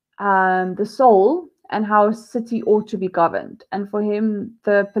the soul and how a city ought to be governed. And for him,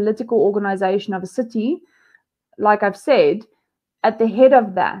 the political organization of a city, like I've said, at the head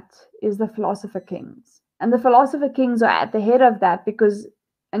of that is the philosopher kings. And the philosopher kings are at the head of that because,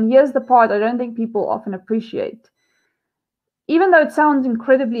 and here's the part I don't think people often appreciate, even though it sounds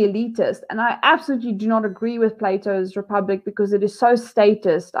incredibly elitist, and I absolutely do not agree with Plato's Republic because it is so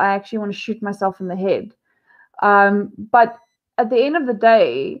statist, I actually want to shoot myself in the head. But at the end of the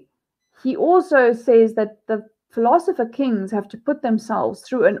day, he also says that the philosopher kings have to put themselves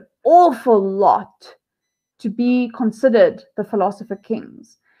through an awful lot to be considered the philosopher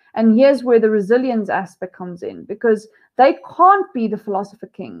kings. And here's where the resilience aspect comes in, because they can't be the philosopher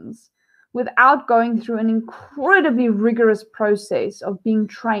kings without going through an incredibly rigorous process of being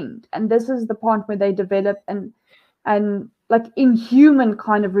trained. And this is the part where they develop and like inhuman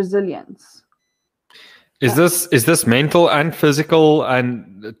kind of resilience. Is this mental and physical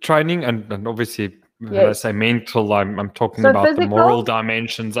and training? And obviously when I say mental, I'm talking about physical, the moral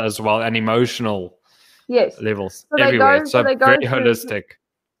dimensions as well, and emotional levels everywhere. So they go very holistic.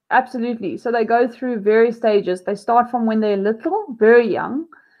 Absolutely. So they go through various stages. They start from when they're little, very young.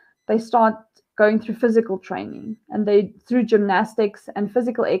 They start going through physical training, and they through gymnastics and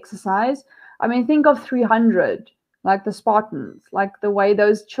physical exercise. I mean, think of 300, like the Spartans, like the way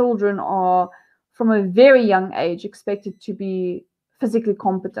those children are from a very young age expected to be physically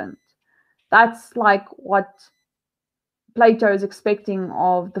competent. That's like what Plato is expecting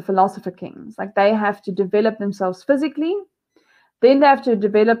of the philosopher kings. Like they have to develop themselves physically, then they have to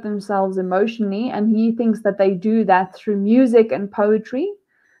develop themselves emotionally, and he thinks that they do that through music and poetry.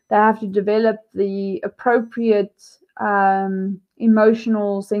 They have to develop the appropriate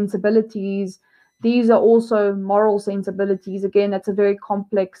emotional sensibilities. These are also moral sensibilities. Again, that's a very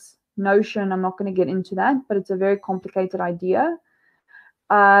complex notion. I'm not going to get into that, but it's a very complicated idea.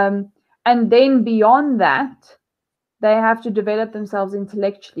 And then beyond that, they have to develop themselves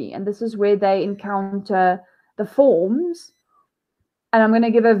intellectually. And this is where they encounter the forms. And I'm going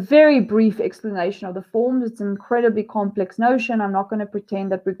to give a very brief explanation of the forms. It's an incredibly complex notion. I'm not going to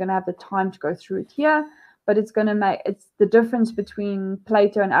pretend that we're going to have the time to go through it here, but it's the difference between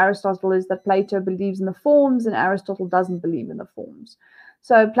Plato and Aristotle is that Plato believes in the forms and Aristotle doesn't believe in the forms.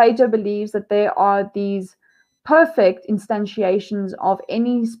 So Plato believes that there are these perfect instantiations of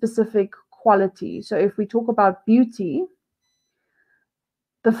any specific quality. So if we talk about beauty,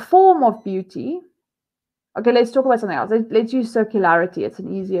 the form of beauty, okay, let's talk about something else. Let's use circularity. It's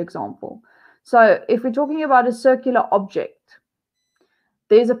an easy example. So if we're talking about a circular object,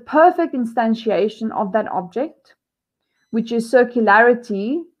 there's a perfect instantiation of that object, which is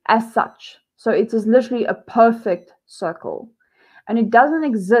circularity as such. So it is literally a perfect circle. And it doesn't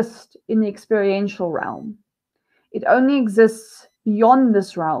exist in the experiential realm. It only exists beyond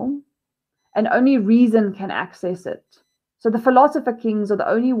this realm, and only reason can access it. So the philosopher kings are the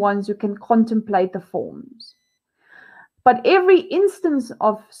only ones who can contemplate the forms. But every instance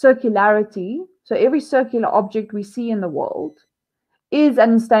of circularity, so every circular object we see in the world, is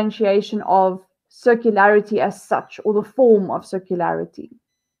an instantiation of circularity as such, or the form of circularity.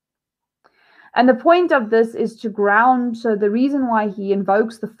 And the point of this is to ground. So the reason why he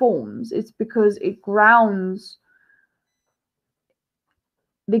invokes the forms is because it grounds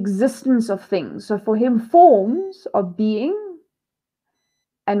the existence of things. So for him, forms are being,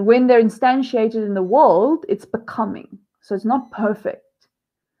 and when they're instantiated in the world, it's becoming. So it's not perfect.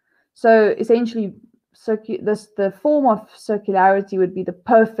 So essentially, the form of circularity would be the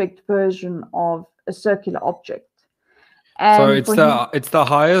perfect version of a circular object. And so it's the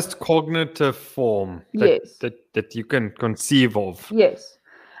highest cognitive form that, yes, that you can conceive of. Yes.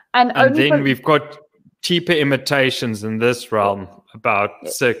 And then we've got cheaper imitations in this realm about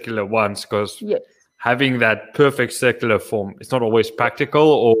circular ones, because having that perfect circular form, it's not always practical,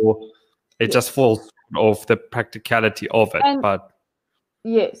 or it just falls off the practicality of it.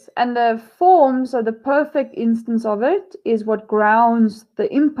 Yes, and the form, so the perfect instance of it, is what grounds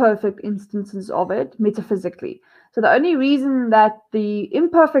the imperfect instances of it metaphysically. So the only reason that the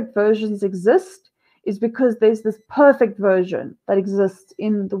imperfect versions exist is because there's this perfect version that exists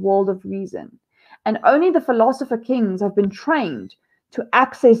in the world of reason. And only the philosopher kings have been trained to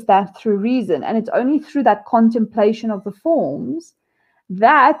access that through reason. And it's only through that contemplation of the forms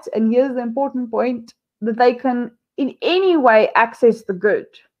that, and here's the important point, that they can in any way access the good.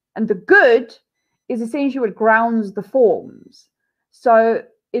 And the good is essentially what grounds the forms. So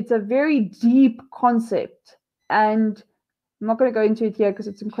it's a very deep concept. And I'm not going to go into it here because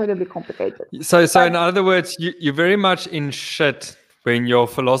it's incredibly complicated. So in other words, you're very much in shit when your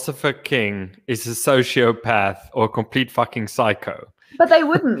philosopher king is a sociopath or a complete fucking psycho. But they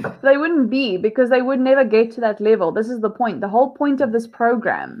wouldn't be, because they would never get to that level. This is the point. The whole point of this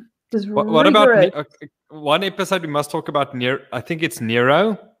program is what about one episode? We must talk about Nero. I think it's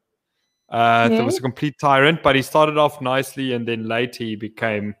Nero. There was a complete tyrant, but he started off nicely, and then later he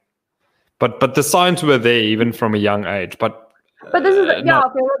became. But the signs were there even from a young age. But this is okay.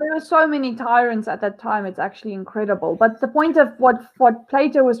 Well, there were so many tyrants at that time. It's actually incredible. But the point of what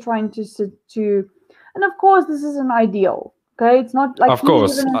Plato was trying to, and of course, this is an ideal. Okay, it's not like, of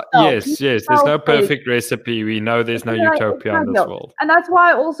course, yes. There's no perfect recipe. We know there's no utopia in this world, and that's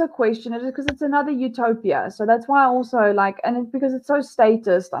why I also question it, because it's another utopia. So that's why I also and it's because it's so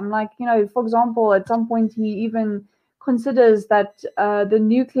statist. I'm like, for example, at some point he even considers that the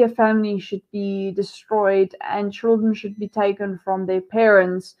nuclear family should be destroyed and children should be taken from their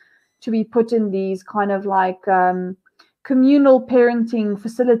parents to be put in these kind of communal parenting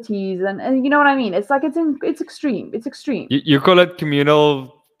facilities, and you know what I mean. It's like it's extreme. You call it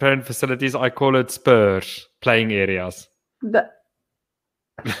communal parent facilities. I call it spurs, playing areas. That's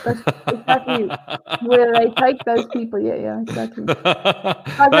exactly where they take those people. Yeah, exactly.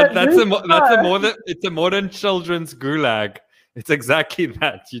 It's a modern children's gulag. It's exactly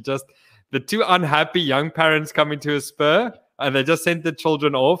that. The two unhappy young parents come into a spur and they just send the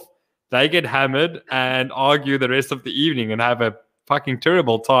children off. They get hammered and argue the rest of the evening and have a fucking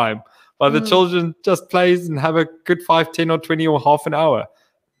terrible time. While the children just plays and have a good 5, 10 or 20 or half an hour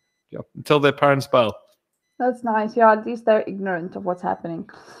until their parents bail. That's nice. Yeah, at least they're ignorant of what's happening.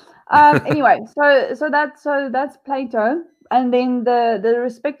 Anyway, so that's Plato. And then the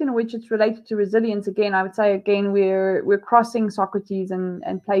respect in which it's related to resilience, again, I would say, we're crossing Socrates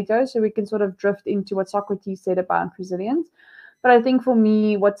and Plato, so we can sort of drift into what Socrates said about resilience. But I think for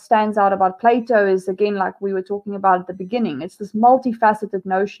me, what stands out about Plato is, again, like we were talking about at the beginning, it's this multifaceted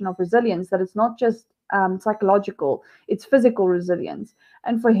notion of resilience, that it's not just psychological, it's physical resilience.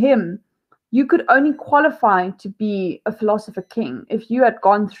 And for him, you could only qualify to be a philosopher king if you had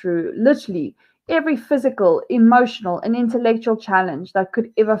gone through literally every physical, emotional, and intellectual challenge that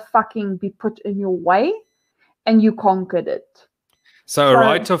could ever fucking be put in your way, and you conquered it. So a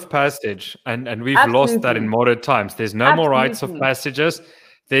rite of passage, and we've lost that in modern times. There's no more rites of passages.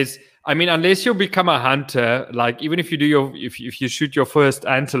 I mean, unless you become a hunter, like even if you do if you shoot your first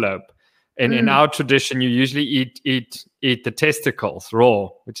antelope, in our tradition, you usually eat the testicles raw,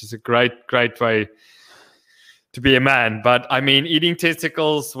 which is a great way to be a man. But I mean, eating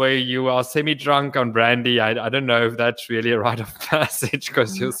testicles where you are semi-drunk on brandy, I don't know if that's really a rite of passage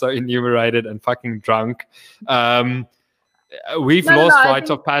because you're so inebriated and fucking drunk. We've lost rites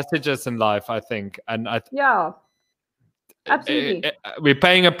of passages in life, I think, and yeah, absolutely, we're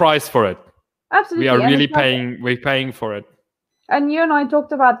paying a price for it. Absolutely, we are really paying. We're paying for it. And you and I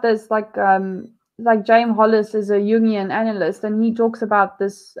talked about this, like James Hollis is a Jungian analyst, and he talks about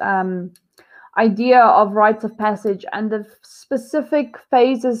this idea of rites of passage and the specific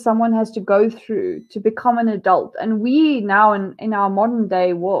phases someone has to go through to become an adult. And we now in our modern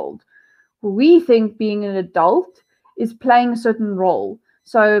day world, we think being an adult is playing a certain role.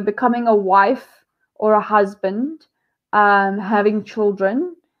 So becoming a wife or a husband, having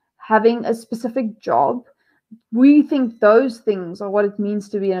children, having a specific job. We think those things are what it means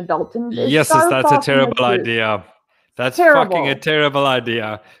to be an adult. And yes, that's a terrible idea. That's fucking a terrible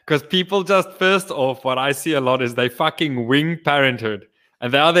idea. Because people just, first off, what I see a lot is they fucking wing parenthood.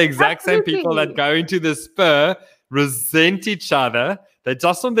 And they are the exact same people that go into the spur, resent each other. They're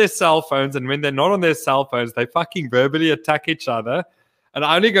just on their cell phones. And when they're not on their cell phones, they fucking verbally attack each other. And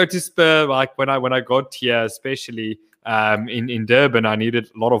I only go to spur, like when I got here, especially in Durban, I needed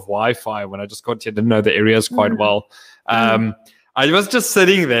a lot of Wi-Fi. When I just got here, didn't know the areas quite well. I was just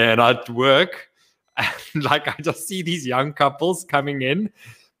sitting there and I'd work. And like I just see these young couples coming in.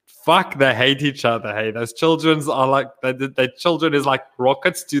 Fuck, they hate each other. Hey, those children are like their children is like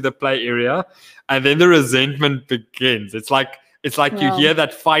rockets to the play area, and then the resentment begins. It's like you hear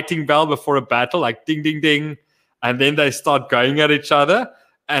that fighting bell before a battle, like ding ding ding, and then they start going at each other,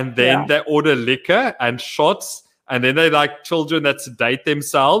 and then they order liquor and shots, and then they like children that sedate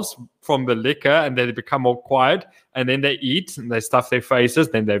themselves from the liquor, and then they become more quiet, and then they eat and they stuff their faces,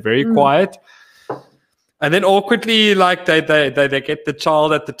 then they're very quiet. And then awkwardly, like they get the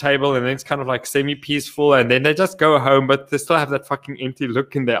child at the table, and then it's kind of like semi-peaceful, and then they just go home, but they still have that fucking empty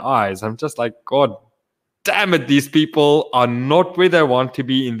look in their eyes. I'm just like, God damn it, these people are not where they want to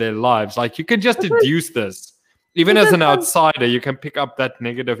be in their lives. Like, you can just deduce this. Even as an outsider, you can pick up that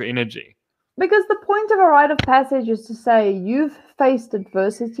negative energy. Because the point of a rite of passage is to say, you've faced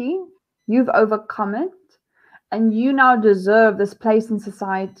adversity, you've overcome it, and you now deserve this place in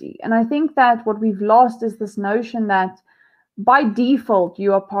society. And I think that what we've lost is this notion that by default,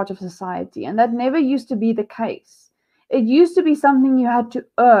 you are part of society. And that never used to be the case. It used to be something you had to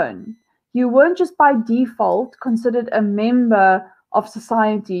earn. You weren't just by default considered a member of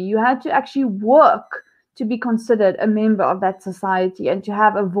society. You had to actually work to be considered a member of that society and to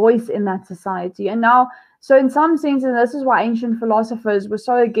have a voice in that society. And now, so in some sense, and this is why ancient philosophers were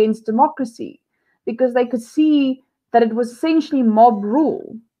so against democracy, because they could see that it was essentially mob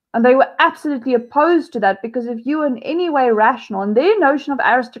rule. And they were absolutely opposed to that, because if you were in any way rational, and their notion of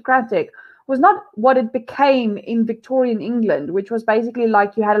aristocratic was not what it became in Victorian England, which was basically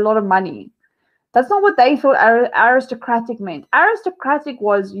like you had a lot of money. That's not what they thought aristocratic meant. Aristocratic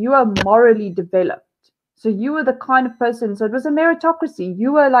was you are morally developed. So you were the kind of person, so it was a meritocracy.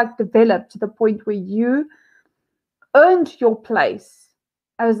 You were like developed to the point where you earned your place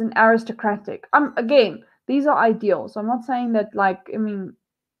as an aristocratic. Again, these are ideals. I'm not saying that, like, I mean,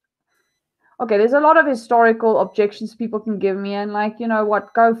 okay, there's a lot of historical objections people can give me, and like, you know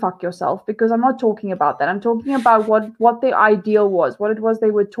what, go fuck yourself, because I'm not talking about that. I'm talking about what the ideal was, what it was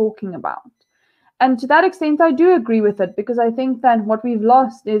they were talking about. And to that extent, I do agree with it, because I think that what we've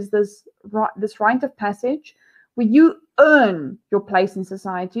lost is this rite of passage where you earn your place in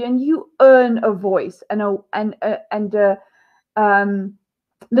society and you earn a voice and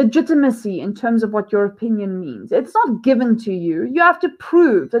legitimacy in terms of what your opinion means. It's not given to you. You have to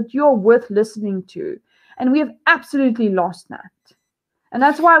prove that you're worth listening to. And we have absolutely lost that. And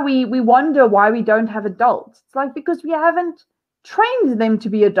that's why we wonder why we don't have adults. It's like, because we haven't trained them to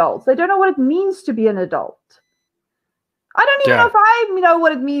be adults. They don't know what it means to be an adult. I don't even know if I know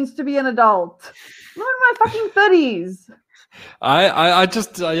what it means to be an adult. I'm in my fucking 30s. I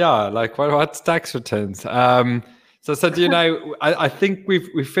just, like, what's tax returns? So do you know, I think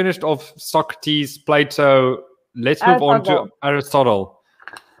we've finished off Socrates, Plato. Let's move on to Aristotle.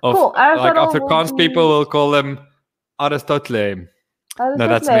 Cool. Like Afrikaans people will call them Aristotle. No,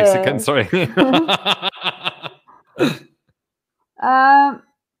 that's Mexican, sorry.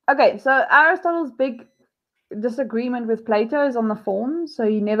 Okay, so Aristotle's big disagreement with Plato is on the forms. So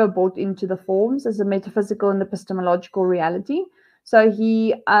he never bought into the forms as a metaphysical and epistemological reality. So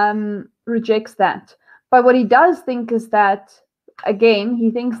he rejects that. But what he does think is that again,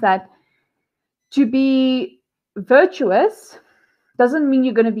 he thinks that to be virtuous doesn't mean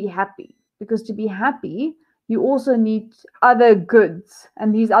you're going to be happy, because to be happy, you also need other goods.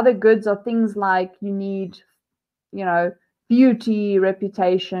 And these other goods are things like you need, beauty,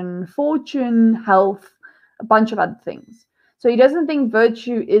 reputation, fortune, health, a bunch of other things. So he doesn't think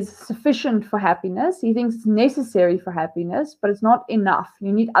virtue is sufficient for happiness. He thinks it's necessary for happiness, but it's not enough.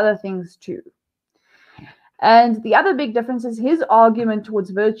 You need other things too. And the other big difference is his argument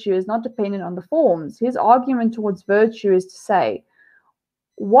towards virtue is not dependent on the forms. His argument towards virtue is to say,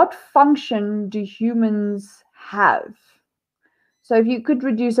 what function do humans have? So if you could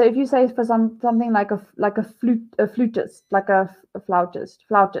reduce it, if you say for something like a flautist,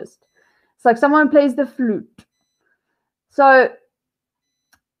 it's like someone plays the flute. So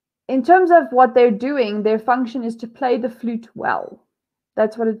in terms of what they're doing, their function is to play the flute well.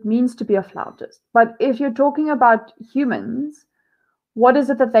 That's what it means to be a flautist. But if you're talking about humans, what is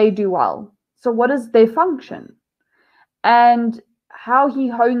it that they do well? So what is their function? And how he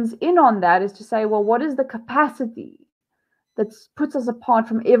hones in on that is to say, well, what is the capacity that puts us apart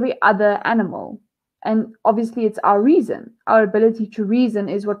from every other animal? And obviously it's our reason. Our ability to reason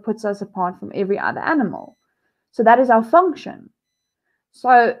is what puts us apart from every other animal. So that is our function.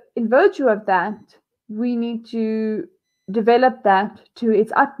 So in virtue of that, we need to develop that to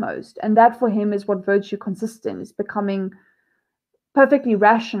its utmost. And that for him is what virtue consists in, is becoming perfectly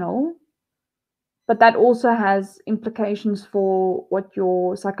rational. But that also has implications for what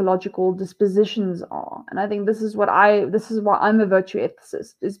your psychological dispositions are. And I think this is why I'm a virtue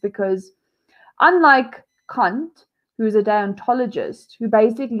ethicist, is because unlike Kant, who's a deontologist, who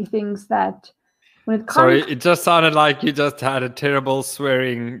basically thinks that when it comes... Sorry, it just sounded like you just had a terrible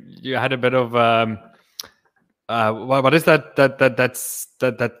swearing. You had a bit of what is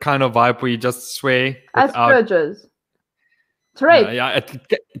that kind of vibe where you just swear without... Asperger's. Tourette's. Yeah,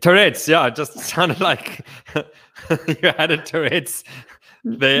 Tourette's. Yeah, it just sounded like you had a Tourette's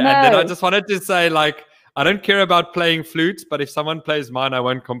there. No. And then I just wanted to say, like, I don't care about playing flutes, but if someone plays mine, I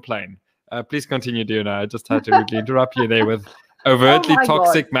won't complain. Please continue, Diona. I just had to rudely interrupt you there with overtly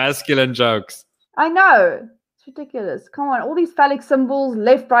toxic masculine jokes. I know. It's ridiculous. Come on. All these phallic symbols,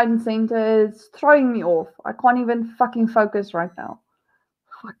 left, right, and center. It's throwing me off. I can't even fucking focus right now.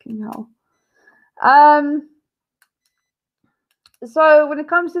 Fucking hell. So when it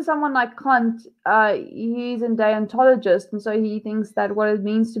comes to someone like Kant, he's a deontologist, and so he thinks that what it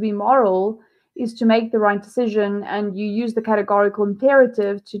means to be moral is to make the right decision, and you use the categorical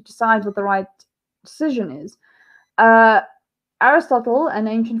imperative to decide what the right decision is. Aristotle and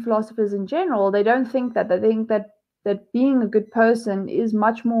ancient philosophers in general, they don't think that. They think that being a good person is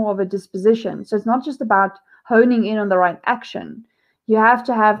much more of a disposition. So it's not just about honing in on the right action. You have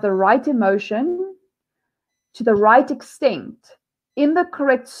to have the right emotion to the right extent in the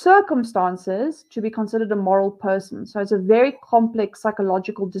correct circumstances to be considered a moral person. So it's a very complex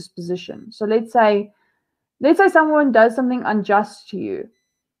psychological disposition. So let's say someone does something unjust to you.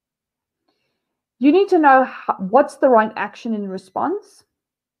 You need to know what's the right action in response.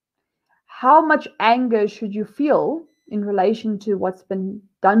 How much anger should you feel in relation to what's been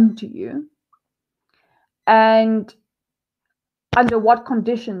done to you? And under what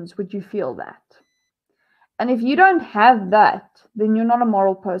conditions would you feel that? And if you don't have that, then you're not a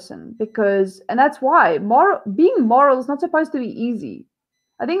moral person, and that's why being moral is not supposed to be easy.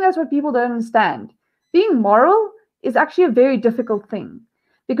 I think that's what people don't understand. Being moral is actually a very difficult thing,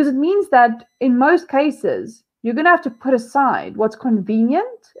 because it means that in most cases, you're going to have to put aside what's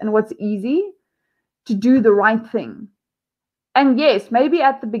convenient and what's easy to do the right thing. And yes, maybe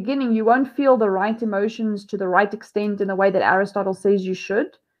at the beginning, you won't feel the right emotions to the right extent in the way that Aristotle says you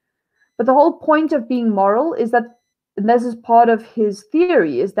should. But the whole point of being moral is that, and this is part of his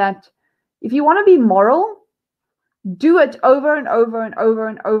theory, is that if you want to be moral, do it over and over and over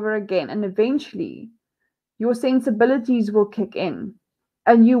and over again. And eventually, your sensibilities will kick in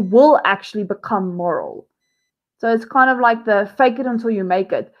and you will actually become moral. So it's kind of like the fake it until you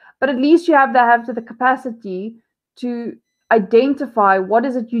make it. But at least you have the capacity to identify what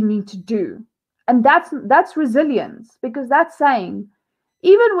is it you need to do. And that's resilience, because that's saying,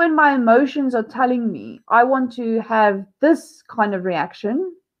 even when my emotions are telling me I want to have this kind of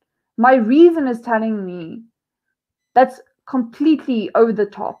reaction, my reason is telling me that's completely over the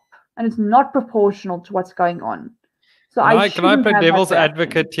top and it's not proportional to what's going on. So can I play devil's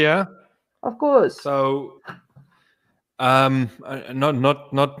advocate here? Of course. So not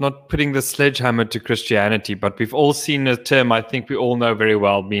putting the sledgehammer to Christianity, but we've all seen a term I think we all know very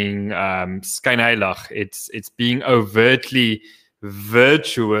well, being skynheilig. It's being overtly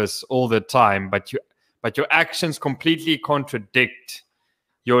virtuous all the time, but but your actions completely contradict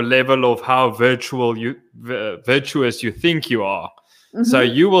your level of how virtuous you think you are. So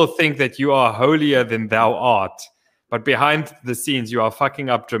you will think that you are holier than thou art, but behind the scenes you are fucking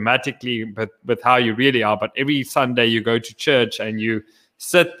up dramatically with how you really are. But every Sunday you go to church and you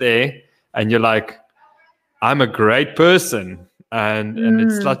sit there and you're like, I'm a great person. And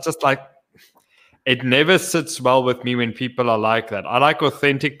it's not just like, it never sits well with me when people are like that. I like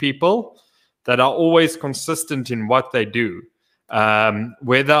authentic people that are always consistent in what they do.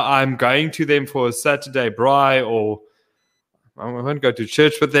 Whether I'm going to them for a Saturday braai or I won't go to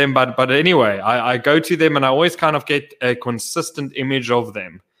church with them, but anyway, I go to them and I always kind of get a consistent image of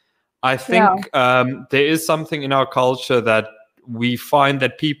them. I think there is something in our culture that we find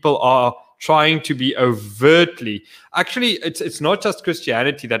that people are trying to be overtly. Actually, it's not just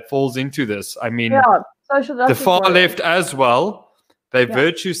Christianity that falls into this. I mean, social the justice far warriors. left as well. They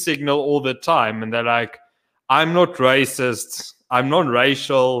virtue signal all the time, and they're like, "I'm not racist. I'm not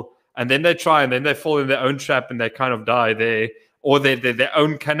racial." And then they try, and then they fall in their own trap, and they kind of die there, or their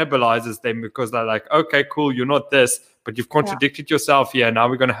own cannibalizes them because they're like, "Okay, cool, you're not this, but you've contradicted yourself here. Now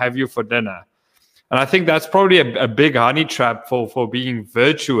we're going to have you for dinner." And I think that's probably a big honey trap for being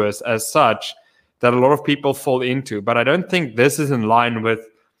virtuous as such that a lot of people fall into. But I don't think this is in line with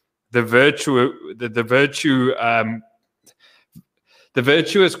the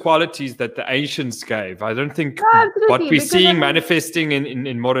virtuous qualities that the ancients gave. I don't think what we're seeing manifesting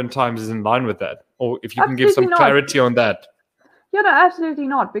in modern times is in line with that. Or if you can give some clarity on that. Yeah, no, absolutely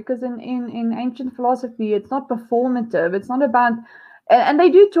not. Because in ancient philosophy, it's not performative. It's not about, and they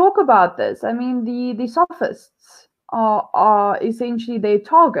do talk about this. I mean, the sophists are essentially their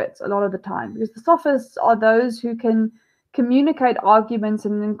targets a lot of the time, because the sophists are those who can communicate arguments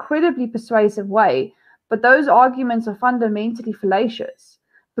in an incredibly persuasive way, but those arguments are fundamentally fallacious.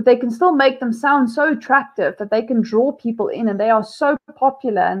 But they can still make them sound so attractive that they can draw people in, and they are so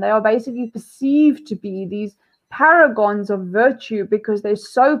popular, and they are basically perceived to be these paragons of virtue because they're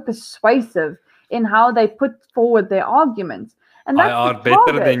so persuasive in how they put forward their arguments. And that's I are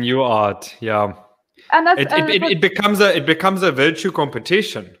better than you are. Yeah. And that's it becomes a virtue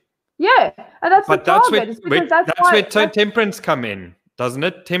competition. Yeah, and that's but the target. That's where temperance come in, doesn't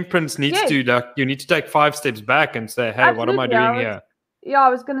it? Temperance needs to, like, you need to take 5 steps back and say, hey, what am I doing here? Yeah, I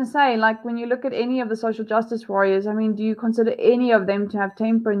was going to say, like, when you look at any of the social justice warriors, I mean, do you consider any of them to have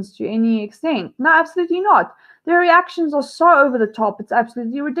temperance to any extent? No, absolutely not. Their reactions are so over the top, it's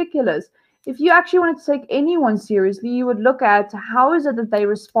absolutely ridiculous. If you actually wanted to take anyone seriously, you would look at how is it that they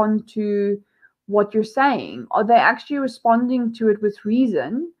respond to what you're saying. Are they actually responding to it with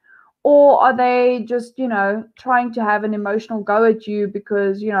reason? Or are they just, trying to have an emotional go at you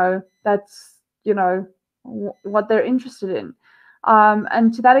because, that's, what they're interested in?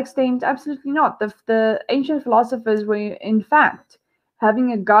 And to that extent, absolutely not. The ancient philosophers were, in fact,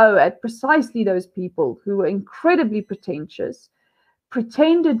 having a go at precisely those people who were incredibly pretentious,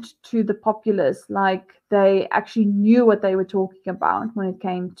 pretended to the populace like they actually knew what they were talking about when it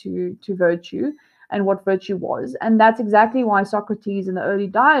came to virtue and what virtue was. And that's exactly why Socrates in the early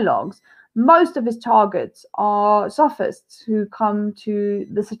dialogues, most of his targets are sophists who come to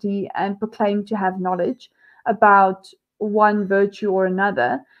the city and proclaim to have knowledge about one virtue or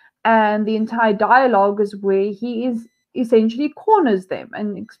another. And the entire dialogue is where he is essentially corners them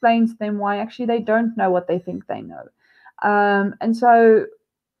and explains to them why actually they don't know what they think they know. And so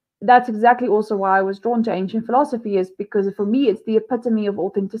that's exactly also why I was drawn to ancient philosophy, is because for me, it's the epitome of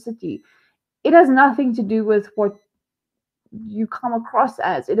authenticity. It has nothing to do with what you come across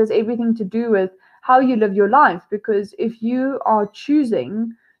as. It has everything to do with how you live your life. Because if you are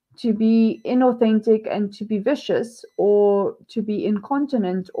choosing to be inauthentic and to be vicious or to be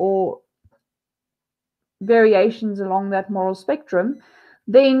incontinent or variations along that moral spectrum,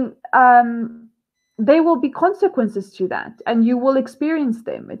 then there will be consequences to that, and you will experience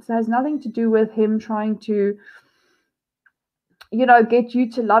them. It has nothing to do with him trying to, get you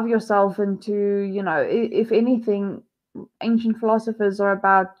to love yourself and to, if anything, ancient philosophers are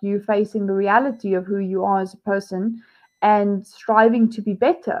about you facing the reality of who you are as a person and striving to be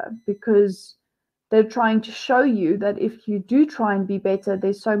better, because they're trying to show you that if you do try and be better,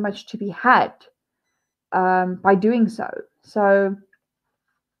 there's so much to be had by doing so. So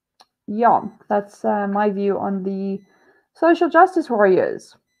yeah, that's my view on the social justice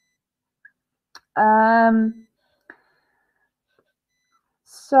warriors.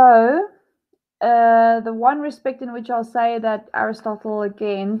 So the one respect in which I'll say that Aristotle,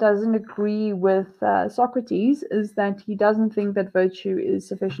 again, doesn't agree with Socrates is that he doesn't think that virtue is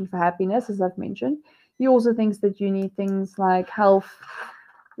sufficient for happiness, as I've mentioned. He also thinks that you need things like health,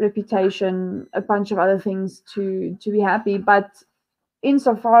 reputation, a bunch of other things to be happy. But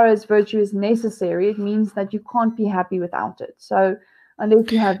insofar as virtue is necessary, it means that you can't be happy without it. So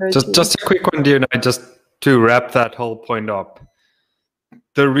unless you have virtue. Just a quick one, just to wrap that whole point up.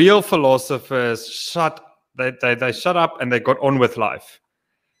 The real philosophers they shut up and they got on with life.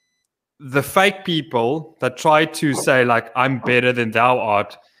 The fake people that try to say like I'm better than thou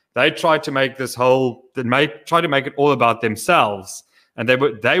art, they try to make this whole try to make it all about themselves, and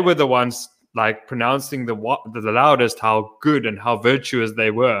they were the ones like pronouncing the loudest how good and how virtuous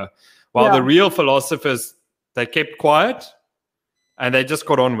they were, while the real philosophers, they kept quiet and they just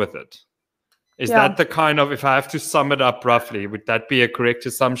got on with it. Is that the kind of, if I have to sum it up roughly, would that be a correct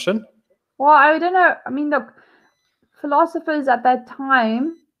assumption? Well, I don't know. I mean, look, philosophers at that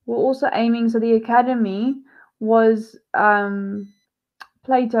time were also aiming. So the academy was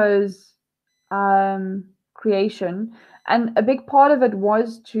Plato's creation, and a big part of it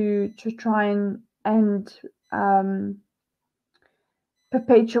was to try and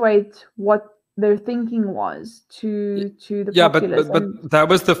perpetuate what their thinking was to the populace. But that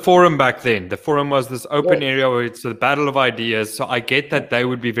was the forum back then. The forum was this open area where it's a battle of ideas. So I get that they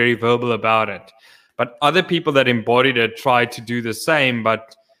would be very verbal about it, but other people that embodied it tried to do the same.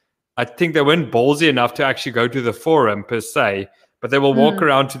 But I think they weren't ballsy enough to actually go to the forum per se. But they will walk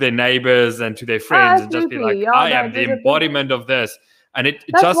around to their neighbors and to their friends and just be like, I am the embodiment of this. And it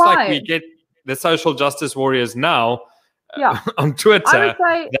just like we get the social justice warriors now on Twitter,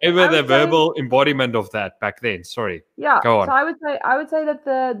 they were the verbal embodiment of that back then. Sorry. Yeah. Go on. So I would say that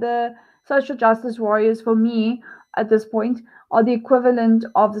the social justice warriors for me at this point are the equivalent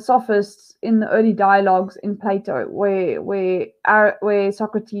of the sophists in the early dialogues in Plato, where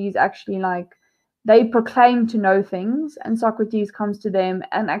Socrates actually they proclaim to know things, and Socrates comes to them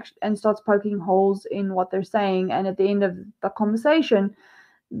and starts poking holes in what they're saying, and at the end of the conversation,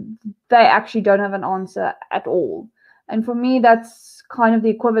 they actually don't have an answer at all. And for me, that's kind of the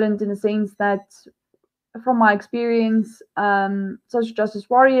equivalent in the sense that, from my experience, social justice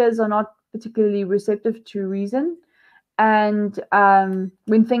warriors are not particularly receptive to reason, and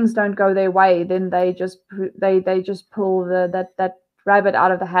when things don't go their way, then they just pull that rabbit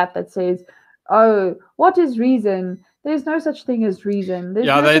out of the hat that says, oh, what is reason? There's no such thing as reason.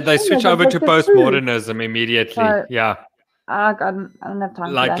 They switch over to postmodernism immediately. I don't have time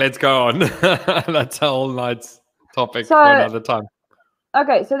for that. Let's go on. That's a whole night's topic for another time.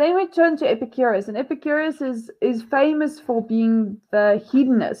 Okay, so then we turn to Epicurus, and Epicurus is famous for being the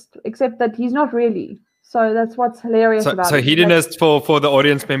hedonist, except that he's not really. So that's what's hilarious about it. So hedonist, for the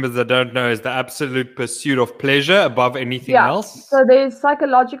audience members that don't know, is the absolute pursuit of pleasure above anything else. So there's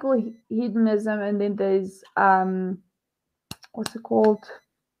psychological hedonism, and then there's what's it called?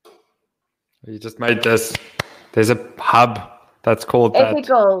 You just made this. There's a hub that's called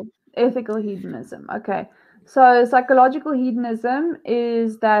ethical hedonism. Okay. So psychological hedonism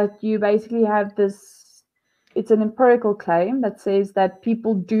is that you basically have this, it's an empirical claim that says that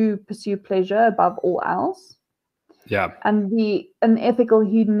people do pursue pleasure above all else. Yeah. And an ethical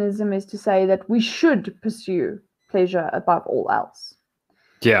hedonism is to say that we should pursue pleasure above all else.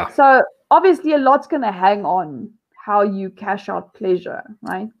 Yeah. So obviously a lot's going to hang on how you cash out pleasure,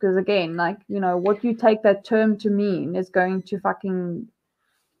 right? Because again, what you take that term to mean is going to fucking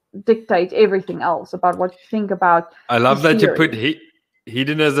dictate everything else about what you think about. I love that you put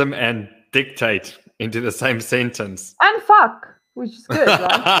hedonism and dictate into the same sentence. And fuck, which is good,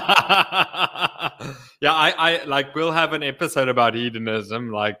 right? Yeah, I we'll have an episode about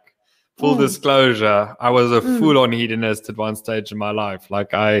hedonism. Full disclosure, I was a full-on hedonist at one stage in my life.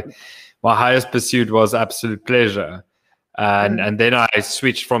 My highest pursuit was absolute pleasure, and then I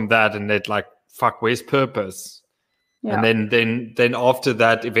switched from that, and fuck, where's purpose? Yeah. And then after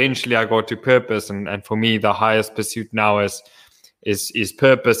that, eventually I got to purpose, and for me, the highest pursuit now is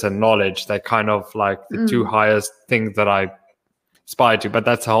purpose and knowledge. They're kind of the two highest things that I aspire to. But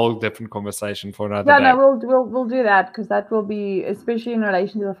that's a whole different conversation for another day. No, we'll do that, because that will be, especially in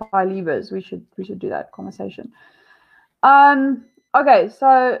relation to the 5 levers. We should do that conversation. Okay,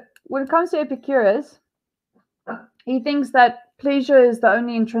 so when it comes to Epicurus, he thinks that pleasure is the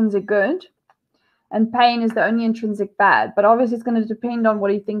only intrinsic good, and pain is the only intrinsic bad. But obviously it's going to depend on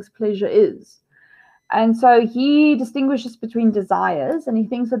what he thinks pleasure is. And so he distinguishes between desires, and he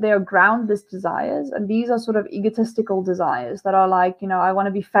thinks that they are groundless desires. And these are sort of egotistical desires that are I want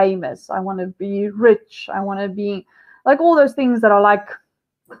to be famous. I want to be rich. I want to be all those things that are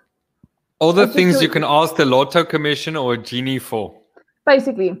all the things you can ask the Lotto Commission or a genie for.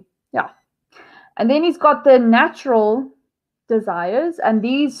 Basically, yeah. And then he's got the natural desires, and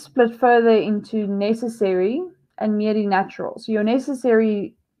these split further into necessary and merely natural. So your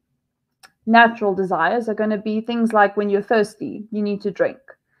necessary natural desires are going to be things like when you're thirsty, you need to drink.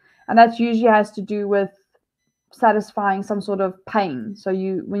 And that usually has to do with satisfying some sort of pain. So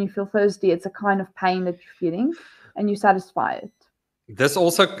when you feel thirsty, it's a kind of pain that you're feeling and you satisfy it. This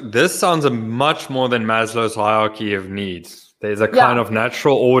sounds a much more than Maslow's hierarchy of needs. There's a kind of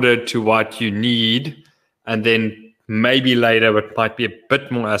natural order to what you need, and then maybe later it might be a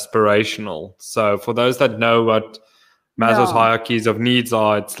bit more aspirational. So for those that know what Maslow's hierarchies of needs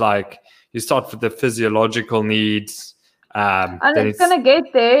are, it's like you start with the physiological needs. And it's going to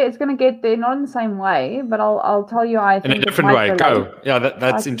get there. It's going to get there, not in the same way, but I'll tell you I think in a different way. Go. Yeah,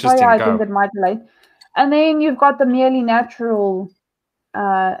 that's interesting. I think it might relate. And then you've got the merely natural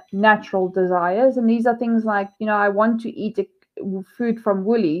desires, and these are things like, I want to eat food from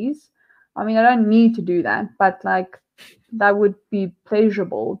Woolies. I mean, I don't need to do that, but like that would be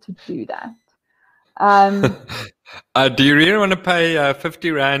pleasurable to do that. Do you really want to pay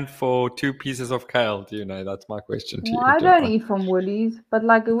 50 Rand for 2 pieces of kale? Do you know? That's my question to you. I don't eat from Woolies, but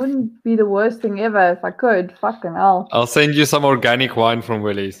like it wouldn't be the worst thing ever if I could. Fucking hell. I'll send you some organic wine from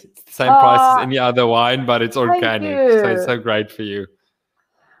Woolies. It's the same price as any other wine, but it's organic. So it's so great for you.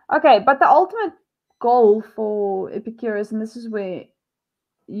 Okay, but the ultimate goal for Epicurus, and this is where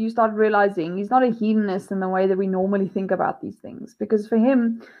you start realizing he's not a hedonist in the way that we normally think about these things, because for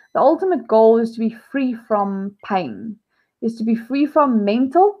him, the ultimate goal is to be free from pain, is to be free from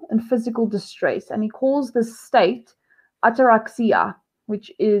mental and physical distress. And he calls this state ataraxia,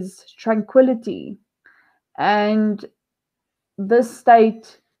 which is tranquility. And this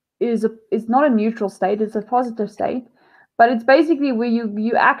state is not a neutral state, it's a positive state. But it's basically where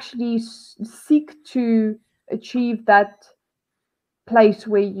you actually seek to achieve that place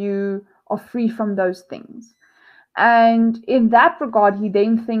where you are free from those things. And in that regard, he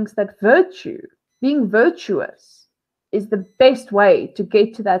then thinks that virtue, being virtuous, is the best way to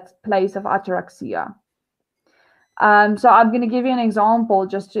get to that place of ataraxia. So I'm going to give you an example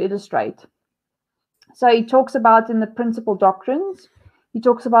just to illustrate. So he talks about in the principal doctrines, he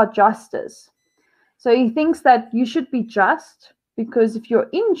talks about justice. So he thinks that you should be just, because if you're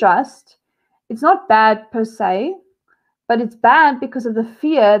unjust, it's not bad per se, but it's bad because of the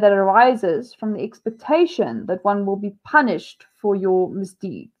fear that arises from the expectation that one will be punished for your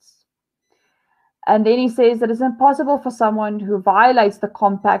misdeeds. And then he says that it's impossible for someone who violates the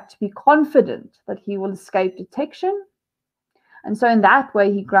compact to be confident that he will escape detection. And so in that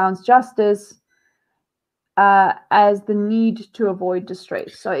way, he grounds justice as the need to avoid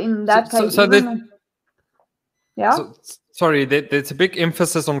distress. So in that case... Sorry, there's a big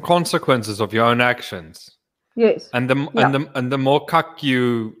emphasis on consequences of your own actions. Yes. And the more cuck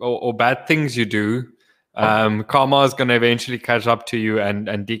you or bad things you do, karma is going to eventually catch up to you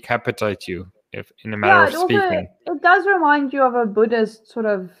and decapitate you, if in a matter of speaking. It does remind you of a Buddhist sort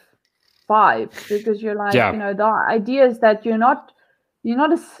of vibe, because you're like, the idea is that you're not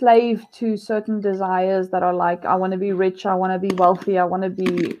a slave to certain desires that are like, I want to be rich, I want to be wealthy, I want to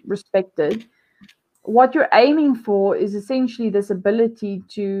be respected. What you're aiming for is essentially this ability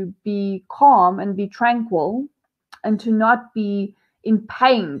to be calm and be tranquil and to not be in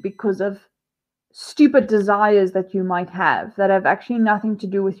pain because of stupid desires that you might have that have actually nothing to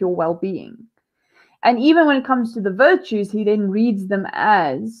do with your well-being. And even when it comes to the virtues, he then reads them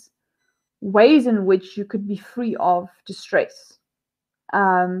as ways in which you could be free of distress.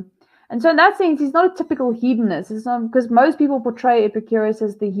 And so in that sense, he's not a typical hedonist. It's not, because most people portray Epicurus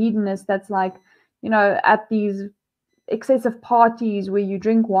as the hedonist that's like, at these excessive parties where you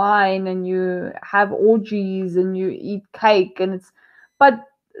drink wine and you have orgies and you eat cake, but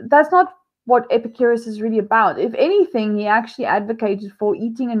that's not what Epicurus is really about. If anything, he actually advocated for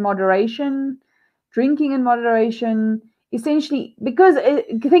eating in moderation, drinking in moderation, essentially, because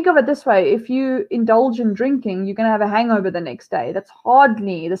think of it this way: if you indulge in drinking, you're going to have a hangover the next day. That's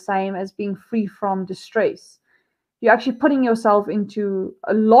hardly the same as being free from distress. You're actually putting yourself into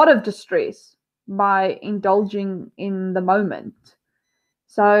a lot of distress by indulging in the moment.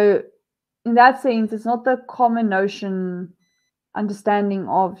 So in that sense, it's not the common understanding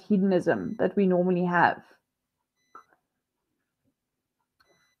of hedonism that we normally have.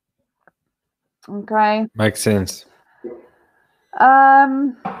 Okay. Makes sense.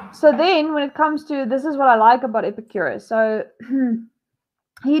 So then when it comes to, this is what I like about Epicurus. So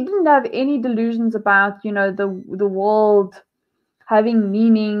he didn't have any delusions about, the world having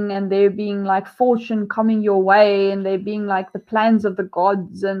meaning and there being like fortune coming your way and there being like the plans of the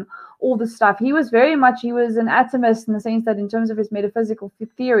gods and all this stuff. He was an atomist in the sense that in terms of his metaphysical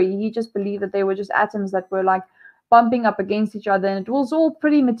theory, he just believed that they were just atoms that were like bumping up against each other, and it was all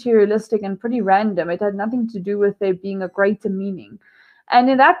pretty materialistic and pretty random. It had nothing to do with there being a greater meaning. And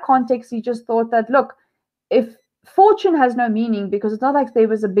in that context, he just thought that, look, if fortune has no meaning because it's not like there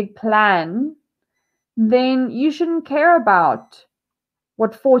was a big plan, then you shouldn't care about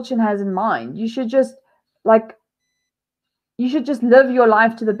what fortune has in mind. You should just live your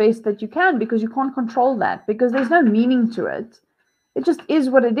life to the best that you can, because you can't control that, because there's no meaning to it. It just is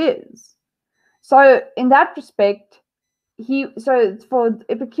what it is. So in that respect, for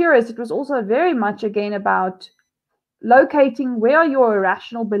Epicurus, it was also very much again about locating where are your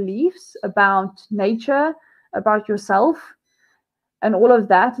irrational beliefs about nature, about yourself, and all of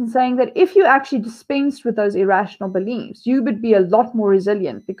that, and saying that if you actually dispensed with those irrational beliefs, you would be a lot more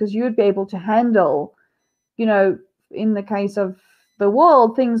resilient, because you would be able to handle, in the case of the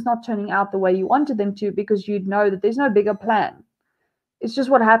world, things not turning out the way you wanted them to, because you'd know that there's no bigger plan. It's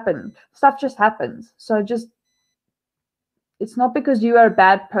just what happened. Stuff just happens. So it's not because you are a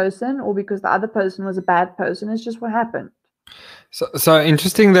bad person or because the other person was a bad person. It's just what happened. So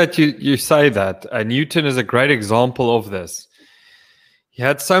interesting that you say that. Newton is a great example of this. He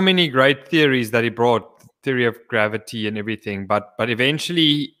had so many great theories that he brought, theory of gravity and everything, but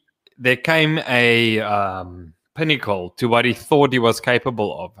eventually there came a pinnacle to what he thought he was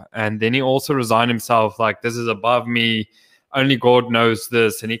capable of. And then he also resigned himself, like, this is above me, only God knows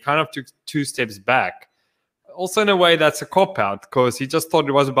this. And he kind of took 2 steps back. Also in a way that's a cop-out, because he just thought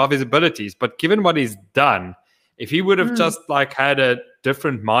it was above his abilities. But given what he's done, if he would have just had a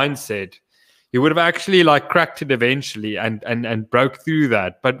different mindset, he would have actually cracked it eventually and broke through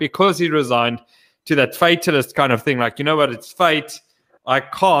that. But because he resigned to that fatalist kind of thing, you know what, it's fate, I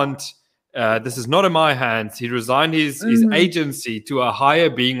can't, this is not in my hands. He resigned his agency to a higher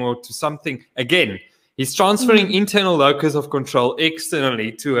being, or to something. Again, he's transferring internal locus of control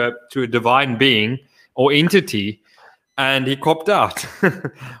externally to a divine being or entity, and he copped out.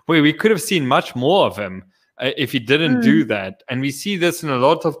 We could have seen much more of him if he didn't do that. And we see this in a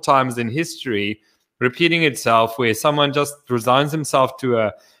lot of times in history repeating itself, where someone just resigns himself to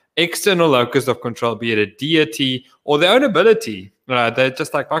a external locus of control, be it a deity or their own ability. They're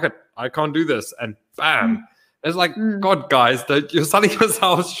just like, fuck it, I can't do this, and bam. It's like, God, guys, you're selling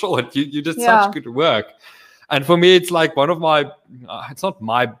yourselves short. You did such good work. And for me, it's like one of my, it's not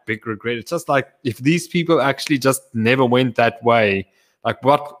my big regret. It's just like, if these people actually just never went that way,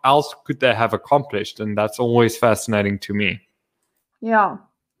 what else could they have accomplished? And that's always fascinating to me. Yeah.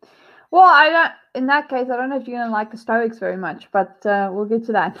 Well, in that case, I don't know if you're going to like the Stoics very much, but we'll get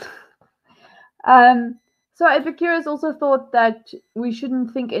to that. So Epicurus also thought that we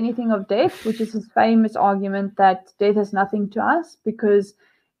shouldn't think anything of death, which is his famous argument that death has nothing to us, because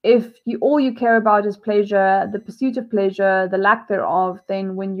if all you care about is pleasure, the pursuit of pleasure, the lack thereof,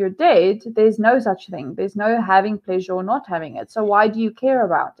 then when you're dead, there's no such thing. There's no having pleasure or not having it. So why do you care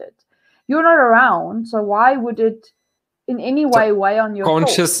about it? You're not around, so why would it in any way weigh on your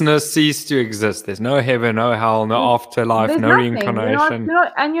consciousness cease to exist? There's no heaven, no hell, no afterlife, no reincarnation.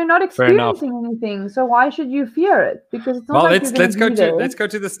 You're not experiencing anything. So why should you fear it? Because it's not let's go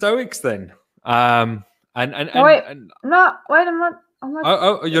to the Stoics then. Wait, I'm not.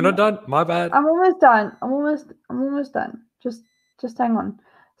 Oh, you're not done? My bad. I'm almost done. I'm almost done. Just hang on.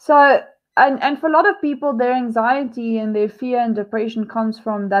 So, and for a lot of people, their anxiety and their fear and depression comes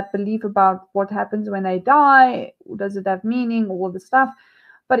from that belief about what happens when they die. Does it have meaning? All the stuff.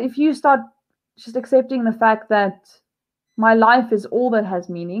 But if you start just accepting the fact that my life is all that has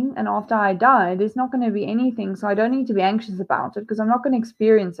meaning, and after I die, there's not going to be anything, so I don't need to be anxious about it because I'm not going to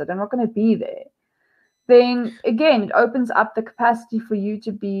experience it. I'm not going to be there. Then again, it opens up the capacity for you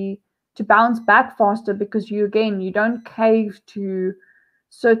to bounce back faster, because you don't cave to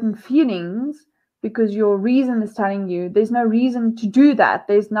certain feelings because your reason is telling you there's no reason to do that.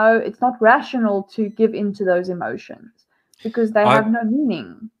 It's not rational to give into those emotions because they have no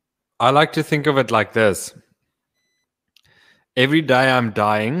meaning. I like to think of it like this. Every day I'm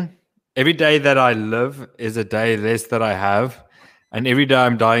dying. Every day that I live is a day less that I have. And every day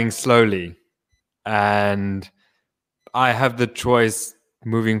I'm dying slowly. And I have the choice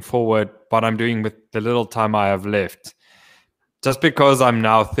moving forward what I'm doing with the little time I have left. Just because I'm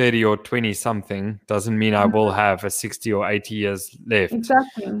now 30 or 20 something doesn't mean I will have a 60 or 80 years left.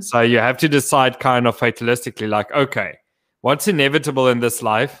 Exactly. So you have to decide kind of fatalistically, like, okay, what's inevitable in this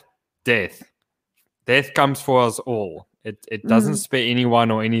life? Death. Death comes for us all. It doesn't spare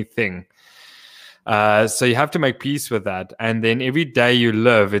anyone or anything. So you have to make peace with that. And then every day you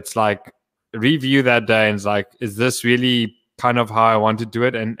live, it's like, review that day and it's like, is this really kind of how I want to do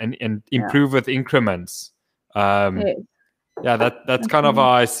it? And improve with increments. Yeah, that's kind of how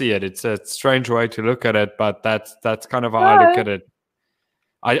I see it. It's a strange way to look at it, but that's kind of how I look at it.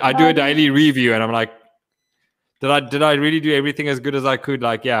 I do a daily review and I'm like, did I really do everything as good as I could?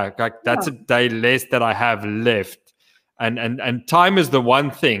 Like, yeah, like that's a day less that I have left. And time is the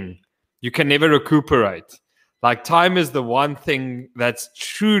one thing you can never recuperate. Like, time is the one thing that's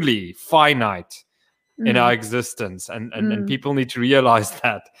truly finite in our existence. And people need to realize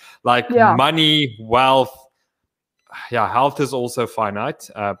that. Like, money, wealth, health is also finite,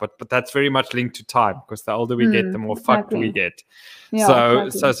 but that's very much linked to time, because the older we get, the more fucked we get.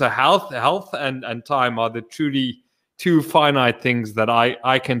 So health and time are the truly two finite things that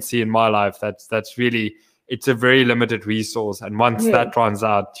I can see in my life. That's really, it's a very limited resource, and once that runs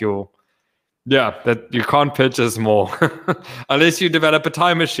out, that you can't purchase more unless you develop a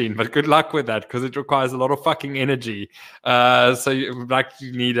time machine. But good luck with that, because it requires a lot of fucking energy. So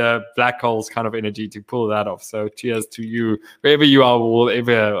you need a black hole's kind of energy to pull that off. So cheers to you, wherever you are, will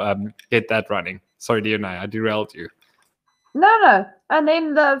ever get that running. Sorry, DNA, I derailed you. No. And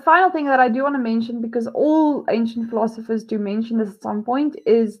then the final thing that I do want to mention, because all ancient philosophers do mention this at some point,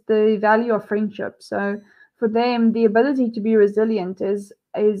 is the value of friendship. So for them, the ability to be resilient is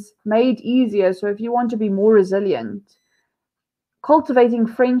made easier. So if you want to be more resilient, cultivating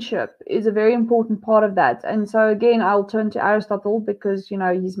friendship is a very important part of that. And so again, I'll turn to Aristotle, because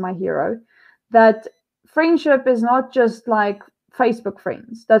he's my hero. That friendship is not just like Facebook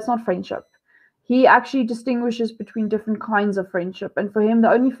friends. That's not friendship. He actually distinguishes between different kinds of friendship. And for him,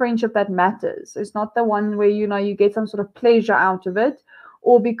 the only friendship that matters is not the one where, you get some sort of pleasure out of it,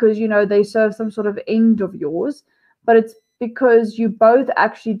 or because, they serve some sort of end of yours, but it's because you both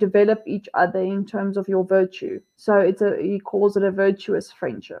actually develop each other in terms of your virtue. So he calls it a virtuous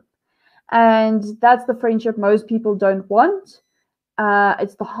friendship. And that's the friendship most people don't want.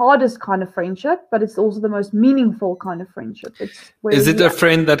 It's the hardest kind of friendship, but it's also the most meaningful kind of friendship. Is it a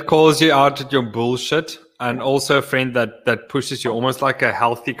friend that calls you out at your bullshit, and also a friend that pushes you, almost like a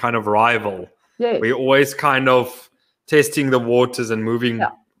healthy kind of rival? Yes. We're always kind of testing the waters and moving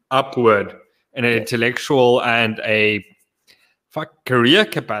upward in an intellectual and a career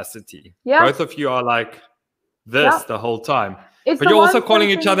capacity. Both of you are like this the whole time. But you're also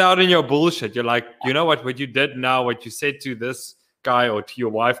calling each other out in your bullshit. You're like, you know what you did now, what you said to this guy or to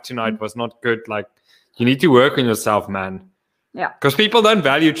your wife tonight was not good. Like, you need to work on yourself, man. Yeah. Because people don't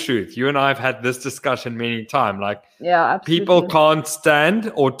value truth. You and I have had this discussion many times. Like, absolutely. People can't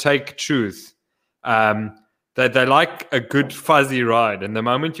stand or take truth. They like a good fuzzy ride. And the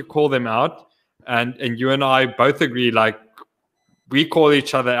moment you call them out, and you and I both agree, like, we call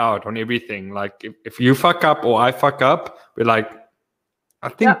each other out on everything. Like, if you fuck up or I fuck up, we're like, I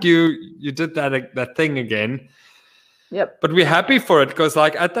think you did that thing again. Yep. But we're happy for it, because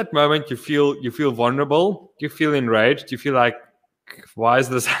like at that moment you feel vulnerable, you feel enraged, you feel like, why is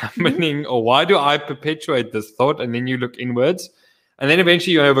this happening? Or why do I perpetuate this thought? And then you look inwards, and then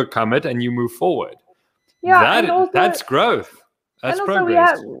eventually you overcome it and you move forward. That's growth. That's and also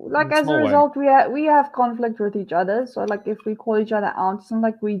progress. we have, as a result, we have conflict with each other. So like, if we call each other out, it's not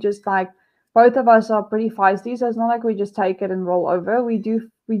like we just like, both of us are pretty feisty, so it's not like we just take it and roll over. We do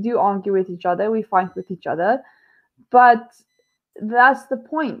argue with each other, we fight with each other, but that's the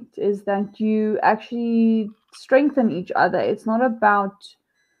point, is that you actually strengthen each other. It's not about,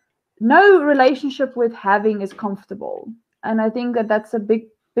 no relationship with having is comfortable. And I think that's a big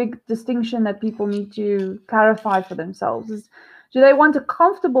distinction that people need to clarify for themselves, is, do they want a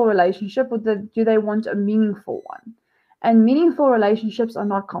comfortable relationship, or do they want a meaningful one? And meaningful relationships are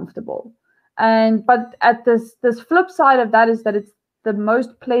not comfortable. But at this flip side of that is that it's the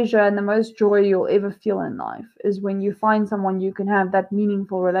most pleasure and the most joy you'll ever feel in life is when you find someone you can have that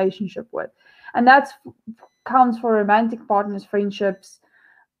meaningful relationship with. And that counts for romantic partners, friendships,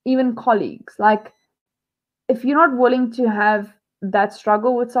 even colleagues. Like, if you're not willing to have that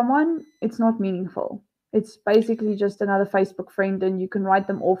struggle with someone, it's not meaningful. It's basically just another Facebook friend, and you can write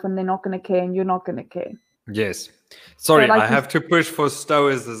them off and they're not going to care, and you're not going to care. Yes. Sorry, I have to push for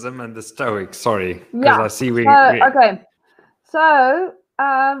Stoicism and the Stoics. Sorry, because I see we... Okay. So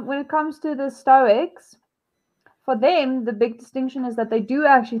when it comes to the Stoics, for them, the big distinction is that they do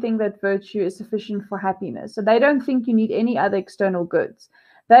actually think that virtue is sufficient for happiness. So they don't think you need any other external goods.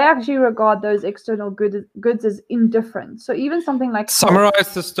 They actually regard those external goods as indifferent. So even something like...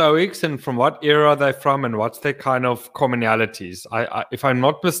 Summarize the Stoics, and from what era are they from, and what's their kind of commonalities? If I'm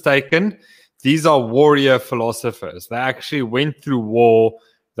not mistaken, these are warrior philosophers. They actually went through war.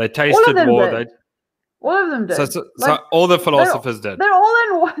 They tasted war. All of them did. So all the philosophers did. They're all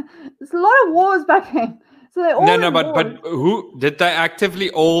in war. There's a lot of wars back then. So they all but who did they actively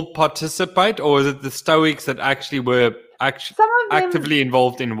all participate, or is it the Stoics that actually were actively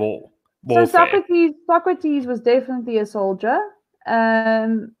involved in warfare? So Socrates was definitely a soldier.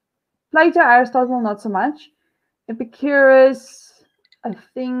 Plato, Aristotle, not so much. Epicurus, I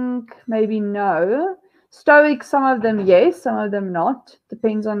think maybe no. Stoics, some of them yes, some of them not.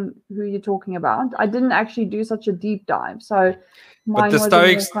 Depends on who you're talking about. I didn't actually do such a deep dive, so But mine the was a more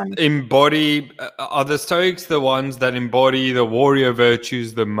Stoics kind of... embody, are the Stoics the ones that embody the warrior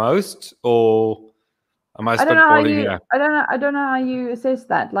virtues the most, or am I I don't know how spitballing you. here? I don't know how you assess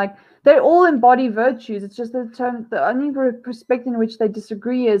that. Like they all embody virtues. It's just the only perspective in which they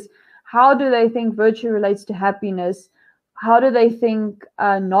disagree is how do they think virtue relates to happiness? How do they think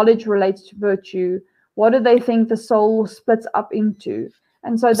knowledge relates to virtue? What do they think the soul splits up into?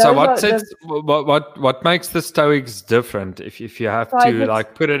 And so So those what are sets the... what makes the Stoics different? If you have Like to it's...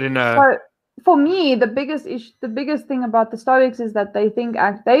 like put it in a... So for me, the biggest thing about the Stoics is that they think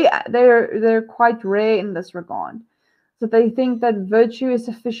they're quite rare in this regard. So they think that virtue is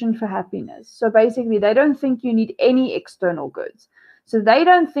sufficient for happiness. So basically, they don't think you need any external goods. So they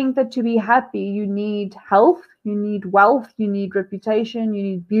don't think that to be happy, you need health, you need wealth, you need reputation, you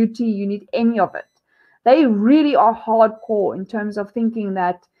need beauty, you need any of it. They really are hardcore in terms of thinking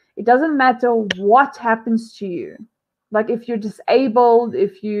that it doesn't matter what happens to you. Like if you're disabled,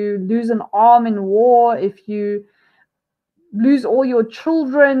 if you lose an arm in war, if you lose all your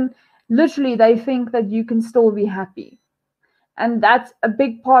children, literally they think that you can still be happy. And that's a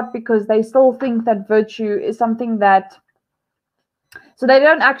big part because they still think that virtue is something that... So they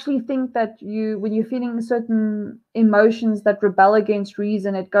don't actually think that when you're feeling certain emotions that rebel against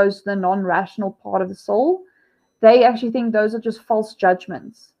reason, it goes to the non-rational part of the soul. They actually think those are just false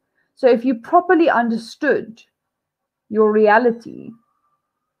judgments. So if you properly understood your reality,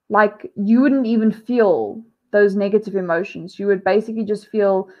 like you wouldn't even feel those negative emotions. You would basically just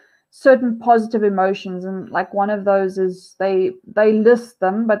feel certain positive emotions, and like one of those is they list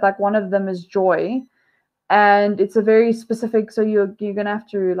them, but like one of them is joy, and it's a very specific... So you're gonna have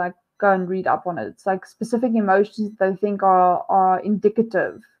to like go and read up on it. It's like specific emotions that I think are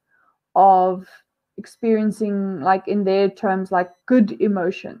indicative of experiencing, like in their terms, like good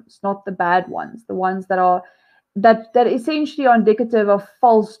emotions, not the bad ones, the ones that are that essentially are indicative of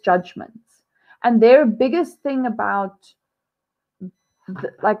false judgments. And their biggest thing about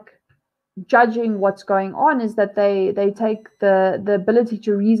like judging what's going on is that they take the ability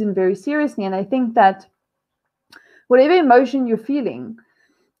to reason very seriously, and I think that whatever emotion you're feeling,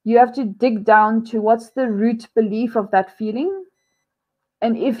 you have to dig down to what's the root belief of that feeling.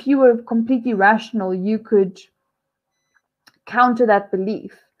 And if you were completely rational, you could counter that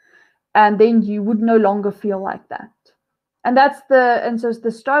belief, and then you would no longer feel like that. And so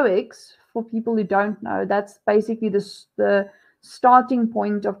the Stoics, for people who don't know, that's basically the starting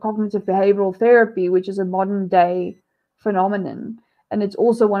point of cognitive behavioral therapy, which is a modern day phenomenon. And it's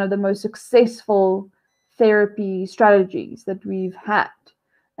also one of the most successful therapy strategies that we've had.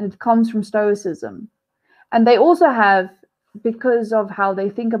 And it comes from Stoicism. And they also have, because of how they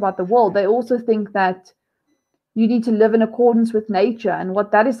think about the world, they also think that you need to live in accordance with nature. And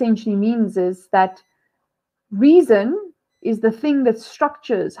what that essentially means is that reason is the thing that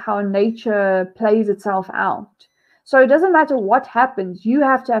structures how nature plays itself out. So it doesn't matter what happens, you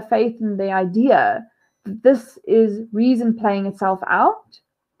have to have faith in the idea that this is reason playing itself out.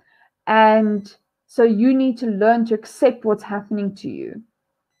 And so you need to learn to accept what's happening to you.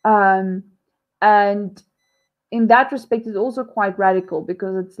 And in that respect, it's also quite radical,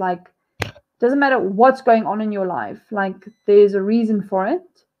 because it's like, doesn't matter what's going on in your life, like there's a reason for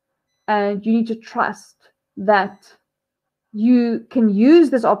it, and you need to trust that you can use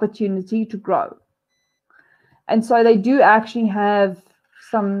this opportunity to grow. And so they do actually have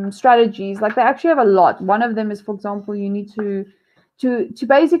some strategies. Like they actually have a lot. One of them is, for example, you need to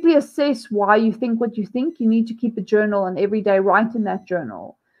basically assess why you think what you think. You need to keep a journal, and every day write in that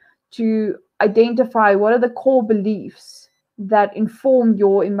journal to identify what are the core beliefs that inform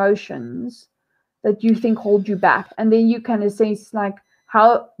your emotions that you think hold you back. And then you can assess like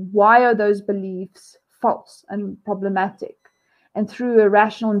why are those beliefs false and problematic, and through a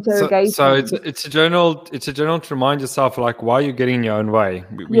rational interrogation. So it's a journal. It's a journal to remind yourself like why you're getting in your own way.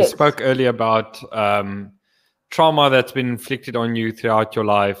 We Yes. spoke earlier about trauma that's been inflicted on you throughout your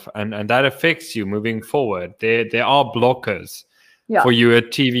life, and that affects you moving forward. There are blockers for you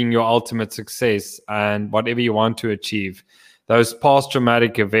achieving your ultimate success and whatever you want to achieve. Those past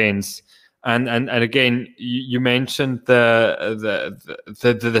traumatic events. And again, you mentioned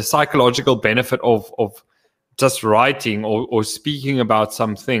the psychological benefit of just writing or speaking about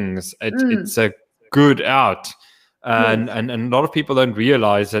some things. It's a good out, and a lot of people don't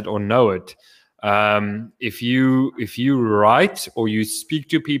realize it or know it. If you write or you speak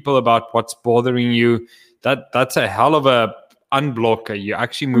to people about what's bothering you, that's a hell of a unblocker. You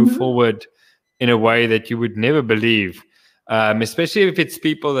actually move forward in a way that you would never believe, especially if it's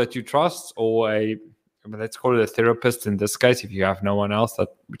people that you trust, or let's call it a therapist in this case, if you have no one else,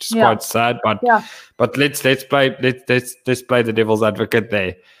 which is quite sad. But let's play the devil's advocate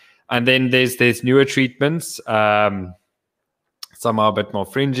there. And then there's newer treatments. Some are a bit more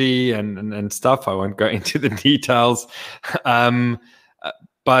fringy and stuff. I won't go into the details.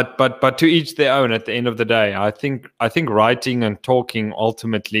 But to each their own. At the end of the day, I think writing and talking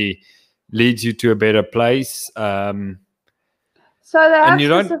ultimately leads you to a better place. So they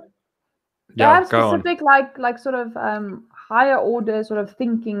have specific like sort of higher order sort of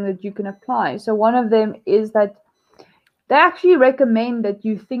thinking that you can apply. So one of them is that they actually recommend that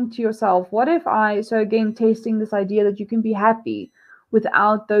you think to yourself, what if so again, testing this idea that you can be happy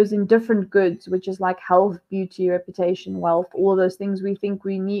without those indifferent goods, which is like health, beauty, reputation, wealth, all those things we think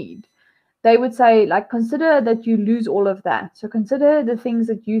we need. They would say, like, consider that you lose all of that. So consider the things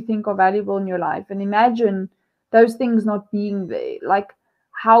that you think are valuable in your life and imagine those things not being there. Like,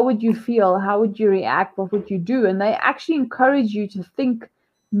 how would you feel? How would you react? What would you do? And they actually encourage you to think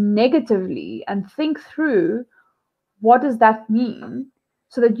negatively and think through, what does that mean?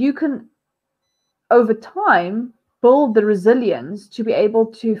 So that you can, over time, build the resilience to be able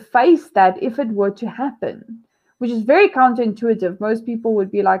to face that if it were to happen, which is very counterintuitive. Most people would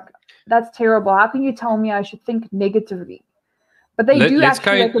be like, that's terrible. How can you tell me I should think negatively? But they do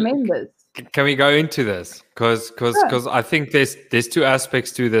actually recommend this. Can we go into this? Because I think there's two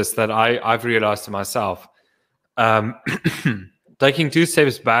aspects to this that I've realized to myself. Taking 2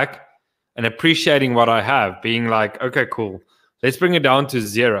 steps back and appreciating what I have, being like, okay, cool, let's bring it down to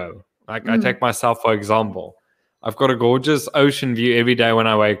 0. Like I take myself, for example. I've got a gorgeous ocean view every day when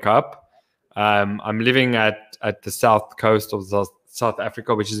I wake up. I'm living at the south coast of South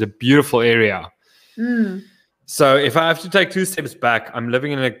Africa, which is a beautiful area. So if I have to take 2 steps back, I'm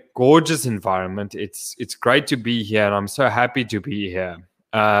living in a gorgeous environment. It's great to be here, and I'm so happy to be here.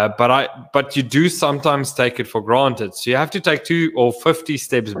 But you do sometimes take it for granted. So you have to take 2 or 50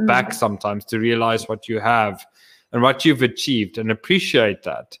 steps back sometimes to realize what you have and what you've achieved and appreciate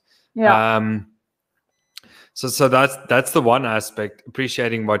that. Yeah. So that's the one aspect,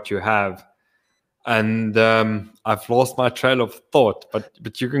 appreciating what you have. And I've lost my trail of thought,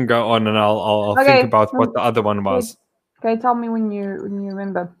 but you can go on and I'll think about what the other one was. Okay, tell me when you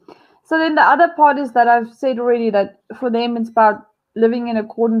remember. So then the other part is that I've said already that for them it's about living in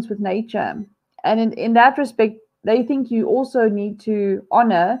accordance with nature. And in that respect, they think you also need to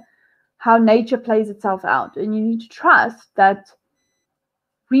honor how nature plays itself out. And you need to trust that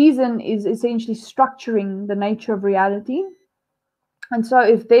reason is essentially structuring the nature of reality. And so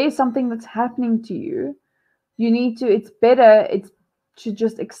if there's something that's happening to you, it's better to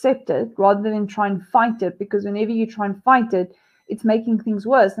just accept it rather than try and fight it, because whenever you try and fight it, it's making things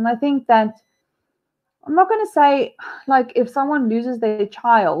worse. And I think that, I'm not going to say, like, if someone loses their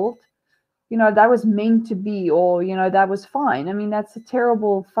child, that was meant to be, or, that was fine. I mean, that's a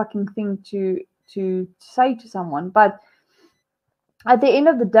terrible fucking thing to say to someone. But at the end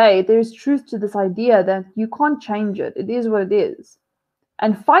of the day, there's truth to this idea that you can't change it. It is what it is.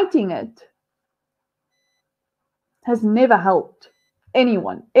 And fighting it has never helped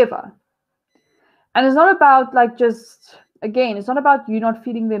anyone, ever. And it's not about, like, it's not about you not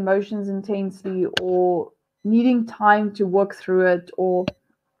feeling the emotions intensely or needing time to work through it or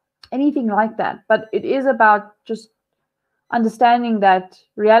anything like that. But it is about just understanding that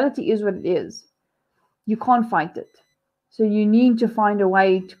reality is what it is. You can't fight it. So you need to find a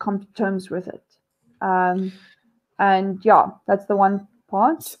way to come to terms with it. And yeah, that's the one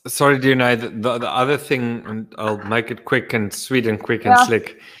part. Sorry, the other thing, and I'll make it quick and sweet and quick and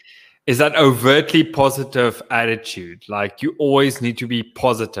slick, is that overtly positive attitude. Like, you always need to be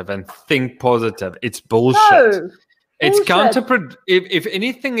positive and think positive. It's bullshit. No, it's counterproductive. If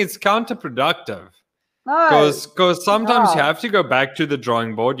anything, it's counterproductive. Because sometimes you have to go back to the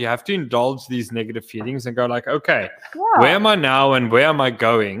drawing board. You have to indulge these negative feelings and go like, okay, where am I now and where am I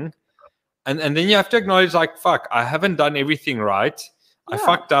going? And then you have to acknowledge, like, fuck, I haven't done everything right. I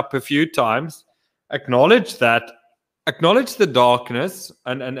fucked up a few times. Acknowledge that. Acknowledge the darkness.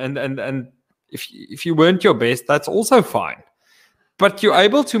 And if you weren't your best, that's also fine. But you're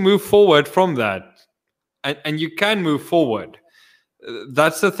able to move forward from that. And you can move forward.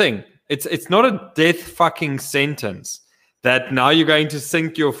 That's the thing. It's not a death fucking sentence that now you're going to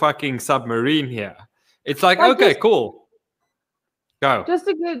sink your fucking submarine here. It's like okay, cool. Go. Just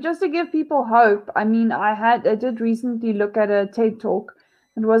to give people hope. I mean, I did recently look at a TED talk.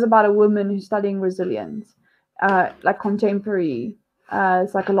 It was about a woman who's studying resilience, like contemporary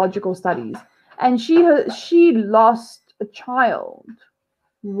psychological studies, and she lost a child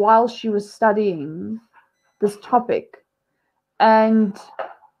while she was studying this topic. And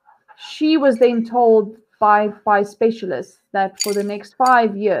she was then told by specialists that for the next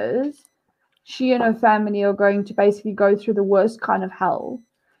 5 years, she and her family are going to basically go through the worst kind of hell.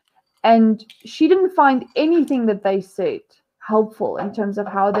 And she didn't find anything that they said helpful in terms of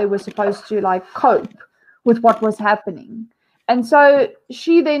how they were supposed to like cope with what was happening. And so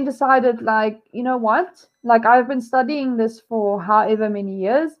she then decided, like, you know what? Like, I've been studying this for however many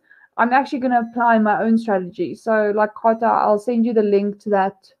years. I'm actually going to apply my own strategy. So, like, Kata, I'll send you the link to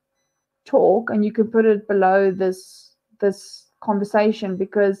that talk, and you can put it below this conversation,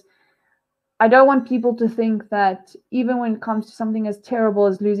 because I don't want people to think that even when it comes to something as terrible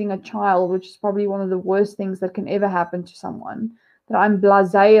as losing a child, which is probably one of the worst things that can ever happen to someone, that I'm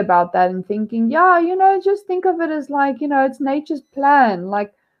blasé about that and thinking, yeah, you know, just think of it as like, you know, it's nature's plan.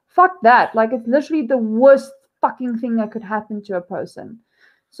 Like, fuck that. Like, it's literally the worst fucking thing that could happen to a person.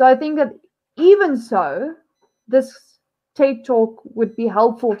 So I think that even so, this TED talk would be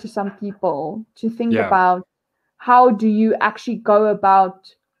helpful to some people to think about how do you actually go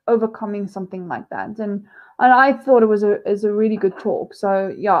about overcoming something like that. And I thought it was a really good talk.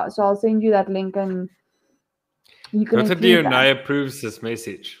 So yeah, so I'll send you that link and you can include that. approves this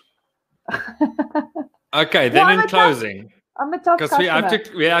message. Okay, then Well, in closing, I'm a tough customer.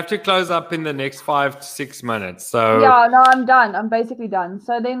 we have to close up in the next 5 to 6 minutes. So yeah, no, I'm done. I'm basically done.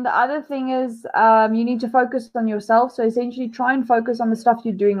 So then the other thing is, you need to focus on yourself. So essentially, try and focus on the stuff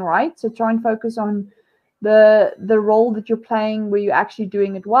you're doing right. So try and focus on the role that you're playing where you're actually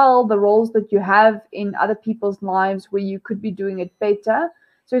doing it well, the roles that you have in other people's lives where you could be doing it better.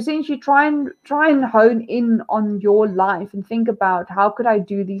 So essentially, try and hone in on your life and think about how could I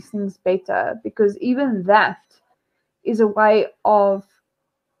do these things better, because even that is a way of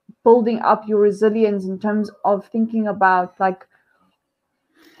building up your resilience in terms of thinking about, like,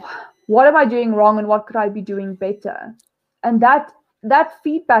 what am I doing wrong and what could I be doing better? And that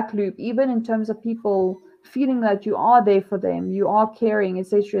feedback loop, even in terms of people feeling that you are there for them, you are caring,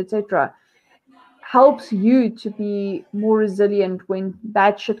 etc., helps you to be more resilient when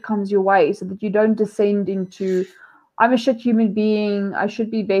bad shit comes your way, so that you don't descend into, I'm a shit human being, I should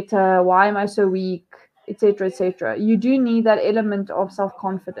be better, why am I so weak, etc. You do need that element of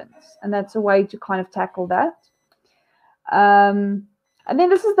self-confidence, and that's a way to kind of tackle that. And then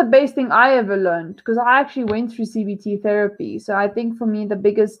this is the best thing I ever learned, because I actually went through CBT therapy. So I think for me, the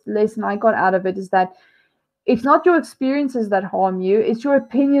biggest lesson I got out of it is that it's not your experiences that harm you, it's your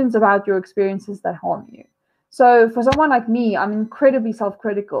opinions about your experiences that harm you. So for someone like me, I'm incredibly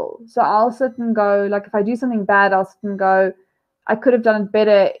self-critical. So I'll sit and go, like, if I do something bad, I'll sit and go, I could have done it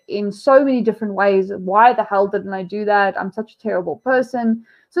better in so many different ways. Why the hell didn't I do that? I'm such a terrible person.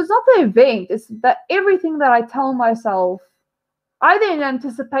 So it's not the event, it's that everything that I tell myself, either in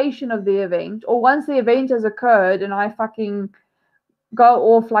anticipation of the event or once the event has occurred and I fucking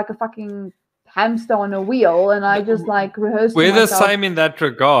go off like a fucking hamster on a wheel and I just like rehearse. We're the same in that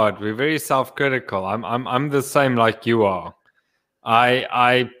regard. We're very self-critical. I'm the same like you are.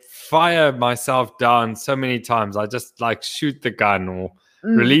 I fire myself down so many times. I just like shoot the gun or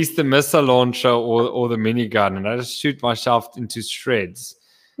release the missile launcher or the minigun, and I just shoot myself into shreds.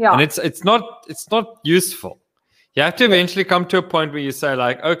 Yeah. And it's not useful. You have to eventually come to a point where you say,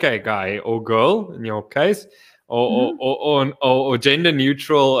 like, okay, guy or girl, in your case, or gender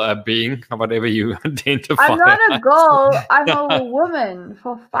neutral being, whatever you identify. I'm not a girl. I'm a woman,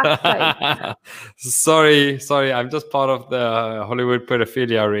 for fuck's sake. Sorry. I'm just part of the Hollywood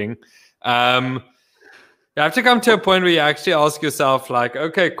pedophilia ring. You have to come to a point where you actually ask yourself, like,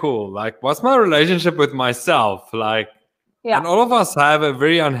 okay, cool. Like, what's my relationship with myself? Like, and all of us have a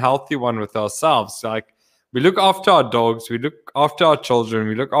very unhealthy one with ourselves. Like, we look after our dogs, we look after our children,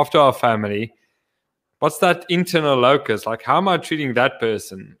 we look after our family. What's that internal locus? Like, how am I treating that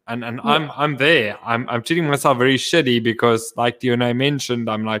person? And I'm there. I'm treating myself very shitty because, like Dione mentioned,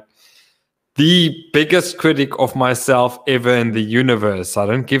 I'm like the biggest critic of myself ever in the universe. I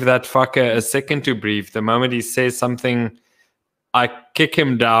don't give that fucker a second to breathe. The moment he says something, I kick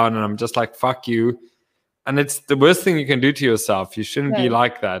him down and I'm just like, fuck you. And it's the worst thing you can do to yourself. You shouldn't be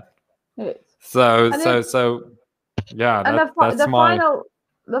like that. Yes. So yeah, and that's my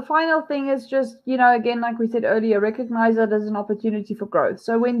the final thing is just, you know, again, like we said earlier, recognize it as an opportunity for growth.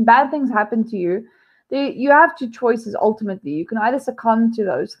 So when bad things happen to you, you have two choices ultimately. You can either succumb to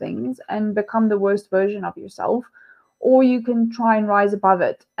those things and become the worst version of yourself, or you can try and rise above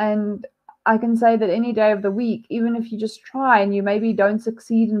it. And I can say that any day of the week, even if you just try and you maybe don't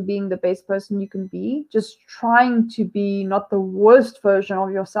succeed in being the best person you can be, just trying to be not the worst version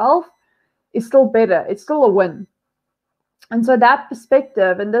of yourself is still better. It's still a win. And so that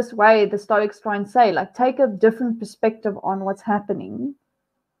perspective, in this way, the Stoics try and say, like, take a different perspective on what's happening.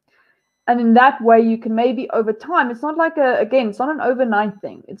 And in that way, you can maybe over time, it's not like it's not an overnight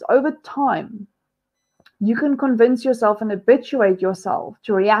thing. It's over time. You can convince yourself and habituate yourself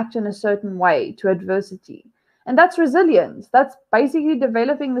to react in a certain way to adversity. And that's resilience. That's basically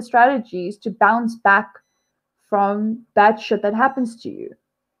developing the strategies to bounce back from bad shit that happens to you.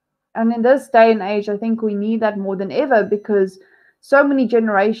 And in this day and age, I think we need that more than ever, because so many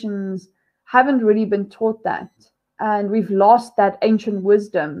generations haven't really been taught that. And we've lost that ancient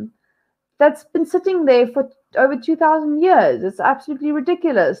wisdom that's been sitting there for over 2,000 years. It's absolutely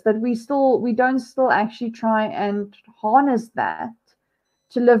ridiculous that we don't still actually try and harness that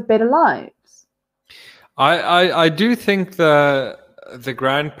to live better lives. I do think the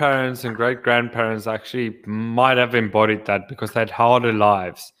grandparents and great grandparents actually might have embodied that, because they had harder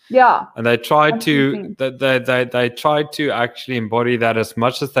lives. Yeah. And they tried to they tried to actually embody that as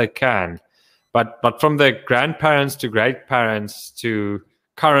much as they can. But from the grandparents to great parents to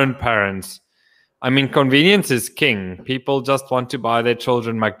current parents, I mean, convenience is king. People just want to buy their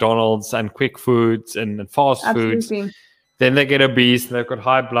children McDonald's and quick foods and fast foods. Then they get obese and they've got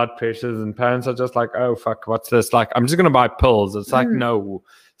high blood pressures, and parents are just like, oh, fuck, what's this? Like, I'm just going to buy pills. It's like, no,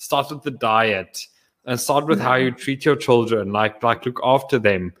 start with the diet and start with how you treat your children, like look after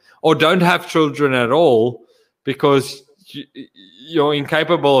them. Or don't have children at all, because you're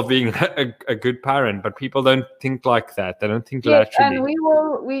incapable of being a good parent. But people don't think like that. They don't think laterally.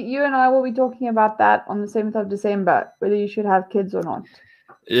 And you and I will be talking about that on the 7th of December, whether you should have kids or not.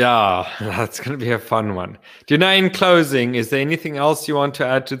 Yeah, that's going to be a fun one. Do you know, in closing, is there anything else you want to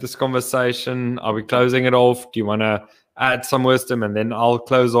add to this conversation? Are we closing it off? Do you want to add some wisdom, and then I'll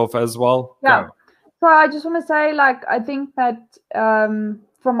close off as well? Yeah. Go. So I just want to say, like, I think that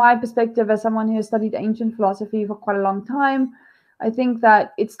from my perspective, as someone who has studied ancient philosophy for quite a long time, I think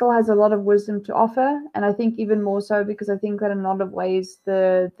that it still has a lot of wisdom to offer. And I think even more so because I think that in a lot of ways,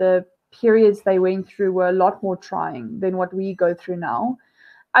 the periods they went through were a lot more trying than what we go through now.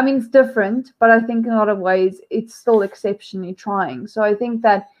 I mean, it's different, but I think in a lot of ways, it's still exceptionally trying. So I think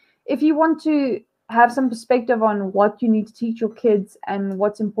that if you want to have some perspective on what you need to teach your kids and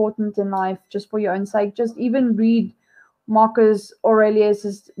what's important in life, just for your own sake, just even read Marcus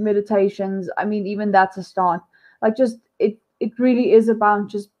Aurelius's Meditations. I mean, even that's a start. Like, just it really is about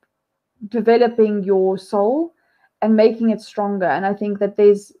just developing your soul and making it stronger. And I think that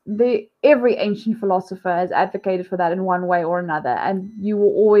every ancient philosopher has advocated for that in one way or another, and you will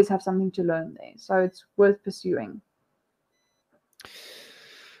always have something to learn there. So it's worth pursuing.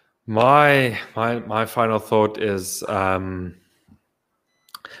 My final thought is, a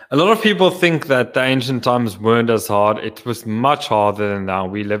lot of people think that the ancient times weren't as hard. It was much harder than now.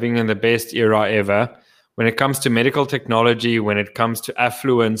 We're living in the best era ever when it comes to medical technology, when it comes to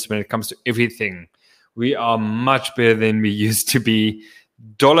affluence, when it comes to everything. We are much better than we used to be,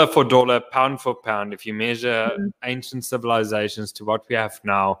 dollar for dollar, pound for pound. If you measure ancient civilizations to what we have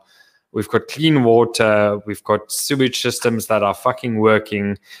now, we've got clean water, we've got sewage systems that are fucking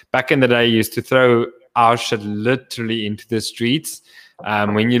working. Back in the day, you used to throw our shit literally into the streets.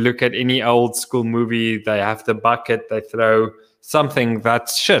 When you look at any old school movie, they have the bucket, they throw something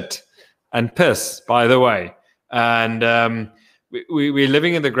that's shit and piss, by the way. And we're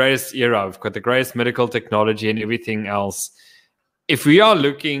living in the greatest era. We've got the greatest medical technology and everything else. If we are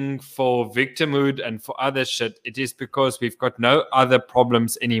looking for victimhood and for other shit, it is because we've got no other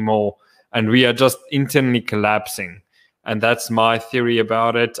problems anymore, and we are just internally collapsing. And that's my theory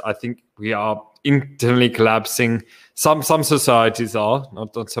about it. I think we are internally collapsing. Some societies are,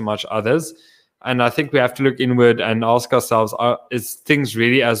 not so much others. And I think we have to look inward and ask ourselves, is things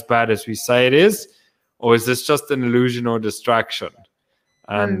really as bad as we say it is? Or is this just an illusion or distraction?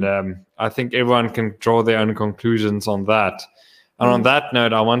 And I think everyone can draw their own conclusions on that. And on that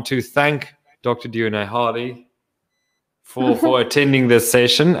note, I want to thank Dr. Dionne Hardy for attending this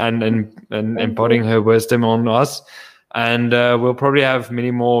session and imparting her wisdom on us. And we'll probably have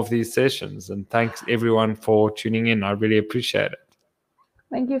many more of these sessions. And thanks everyone for tuning in. I really appreciate it.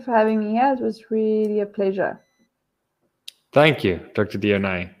 Thank you for having me here. It was really a pleasure. Thank you, Dr. Dionne.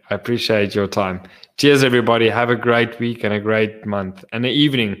 I appreciate your time. Cheers, everybody. Have a great week and a great month and an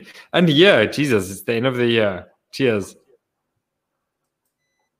evening and year. Jesus, it's the end of the year. Cheers.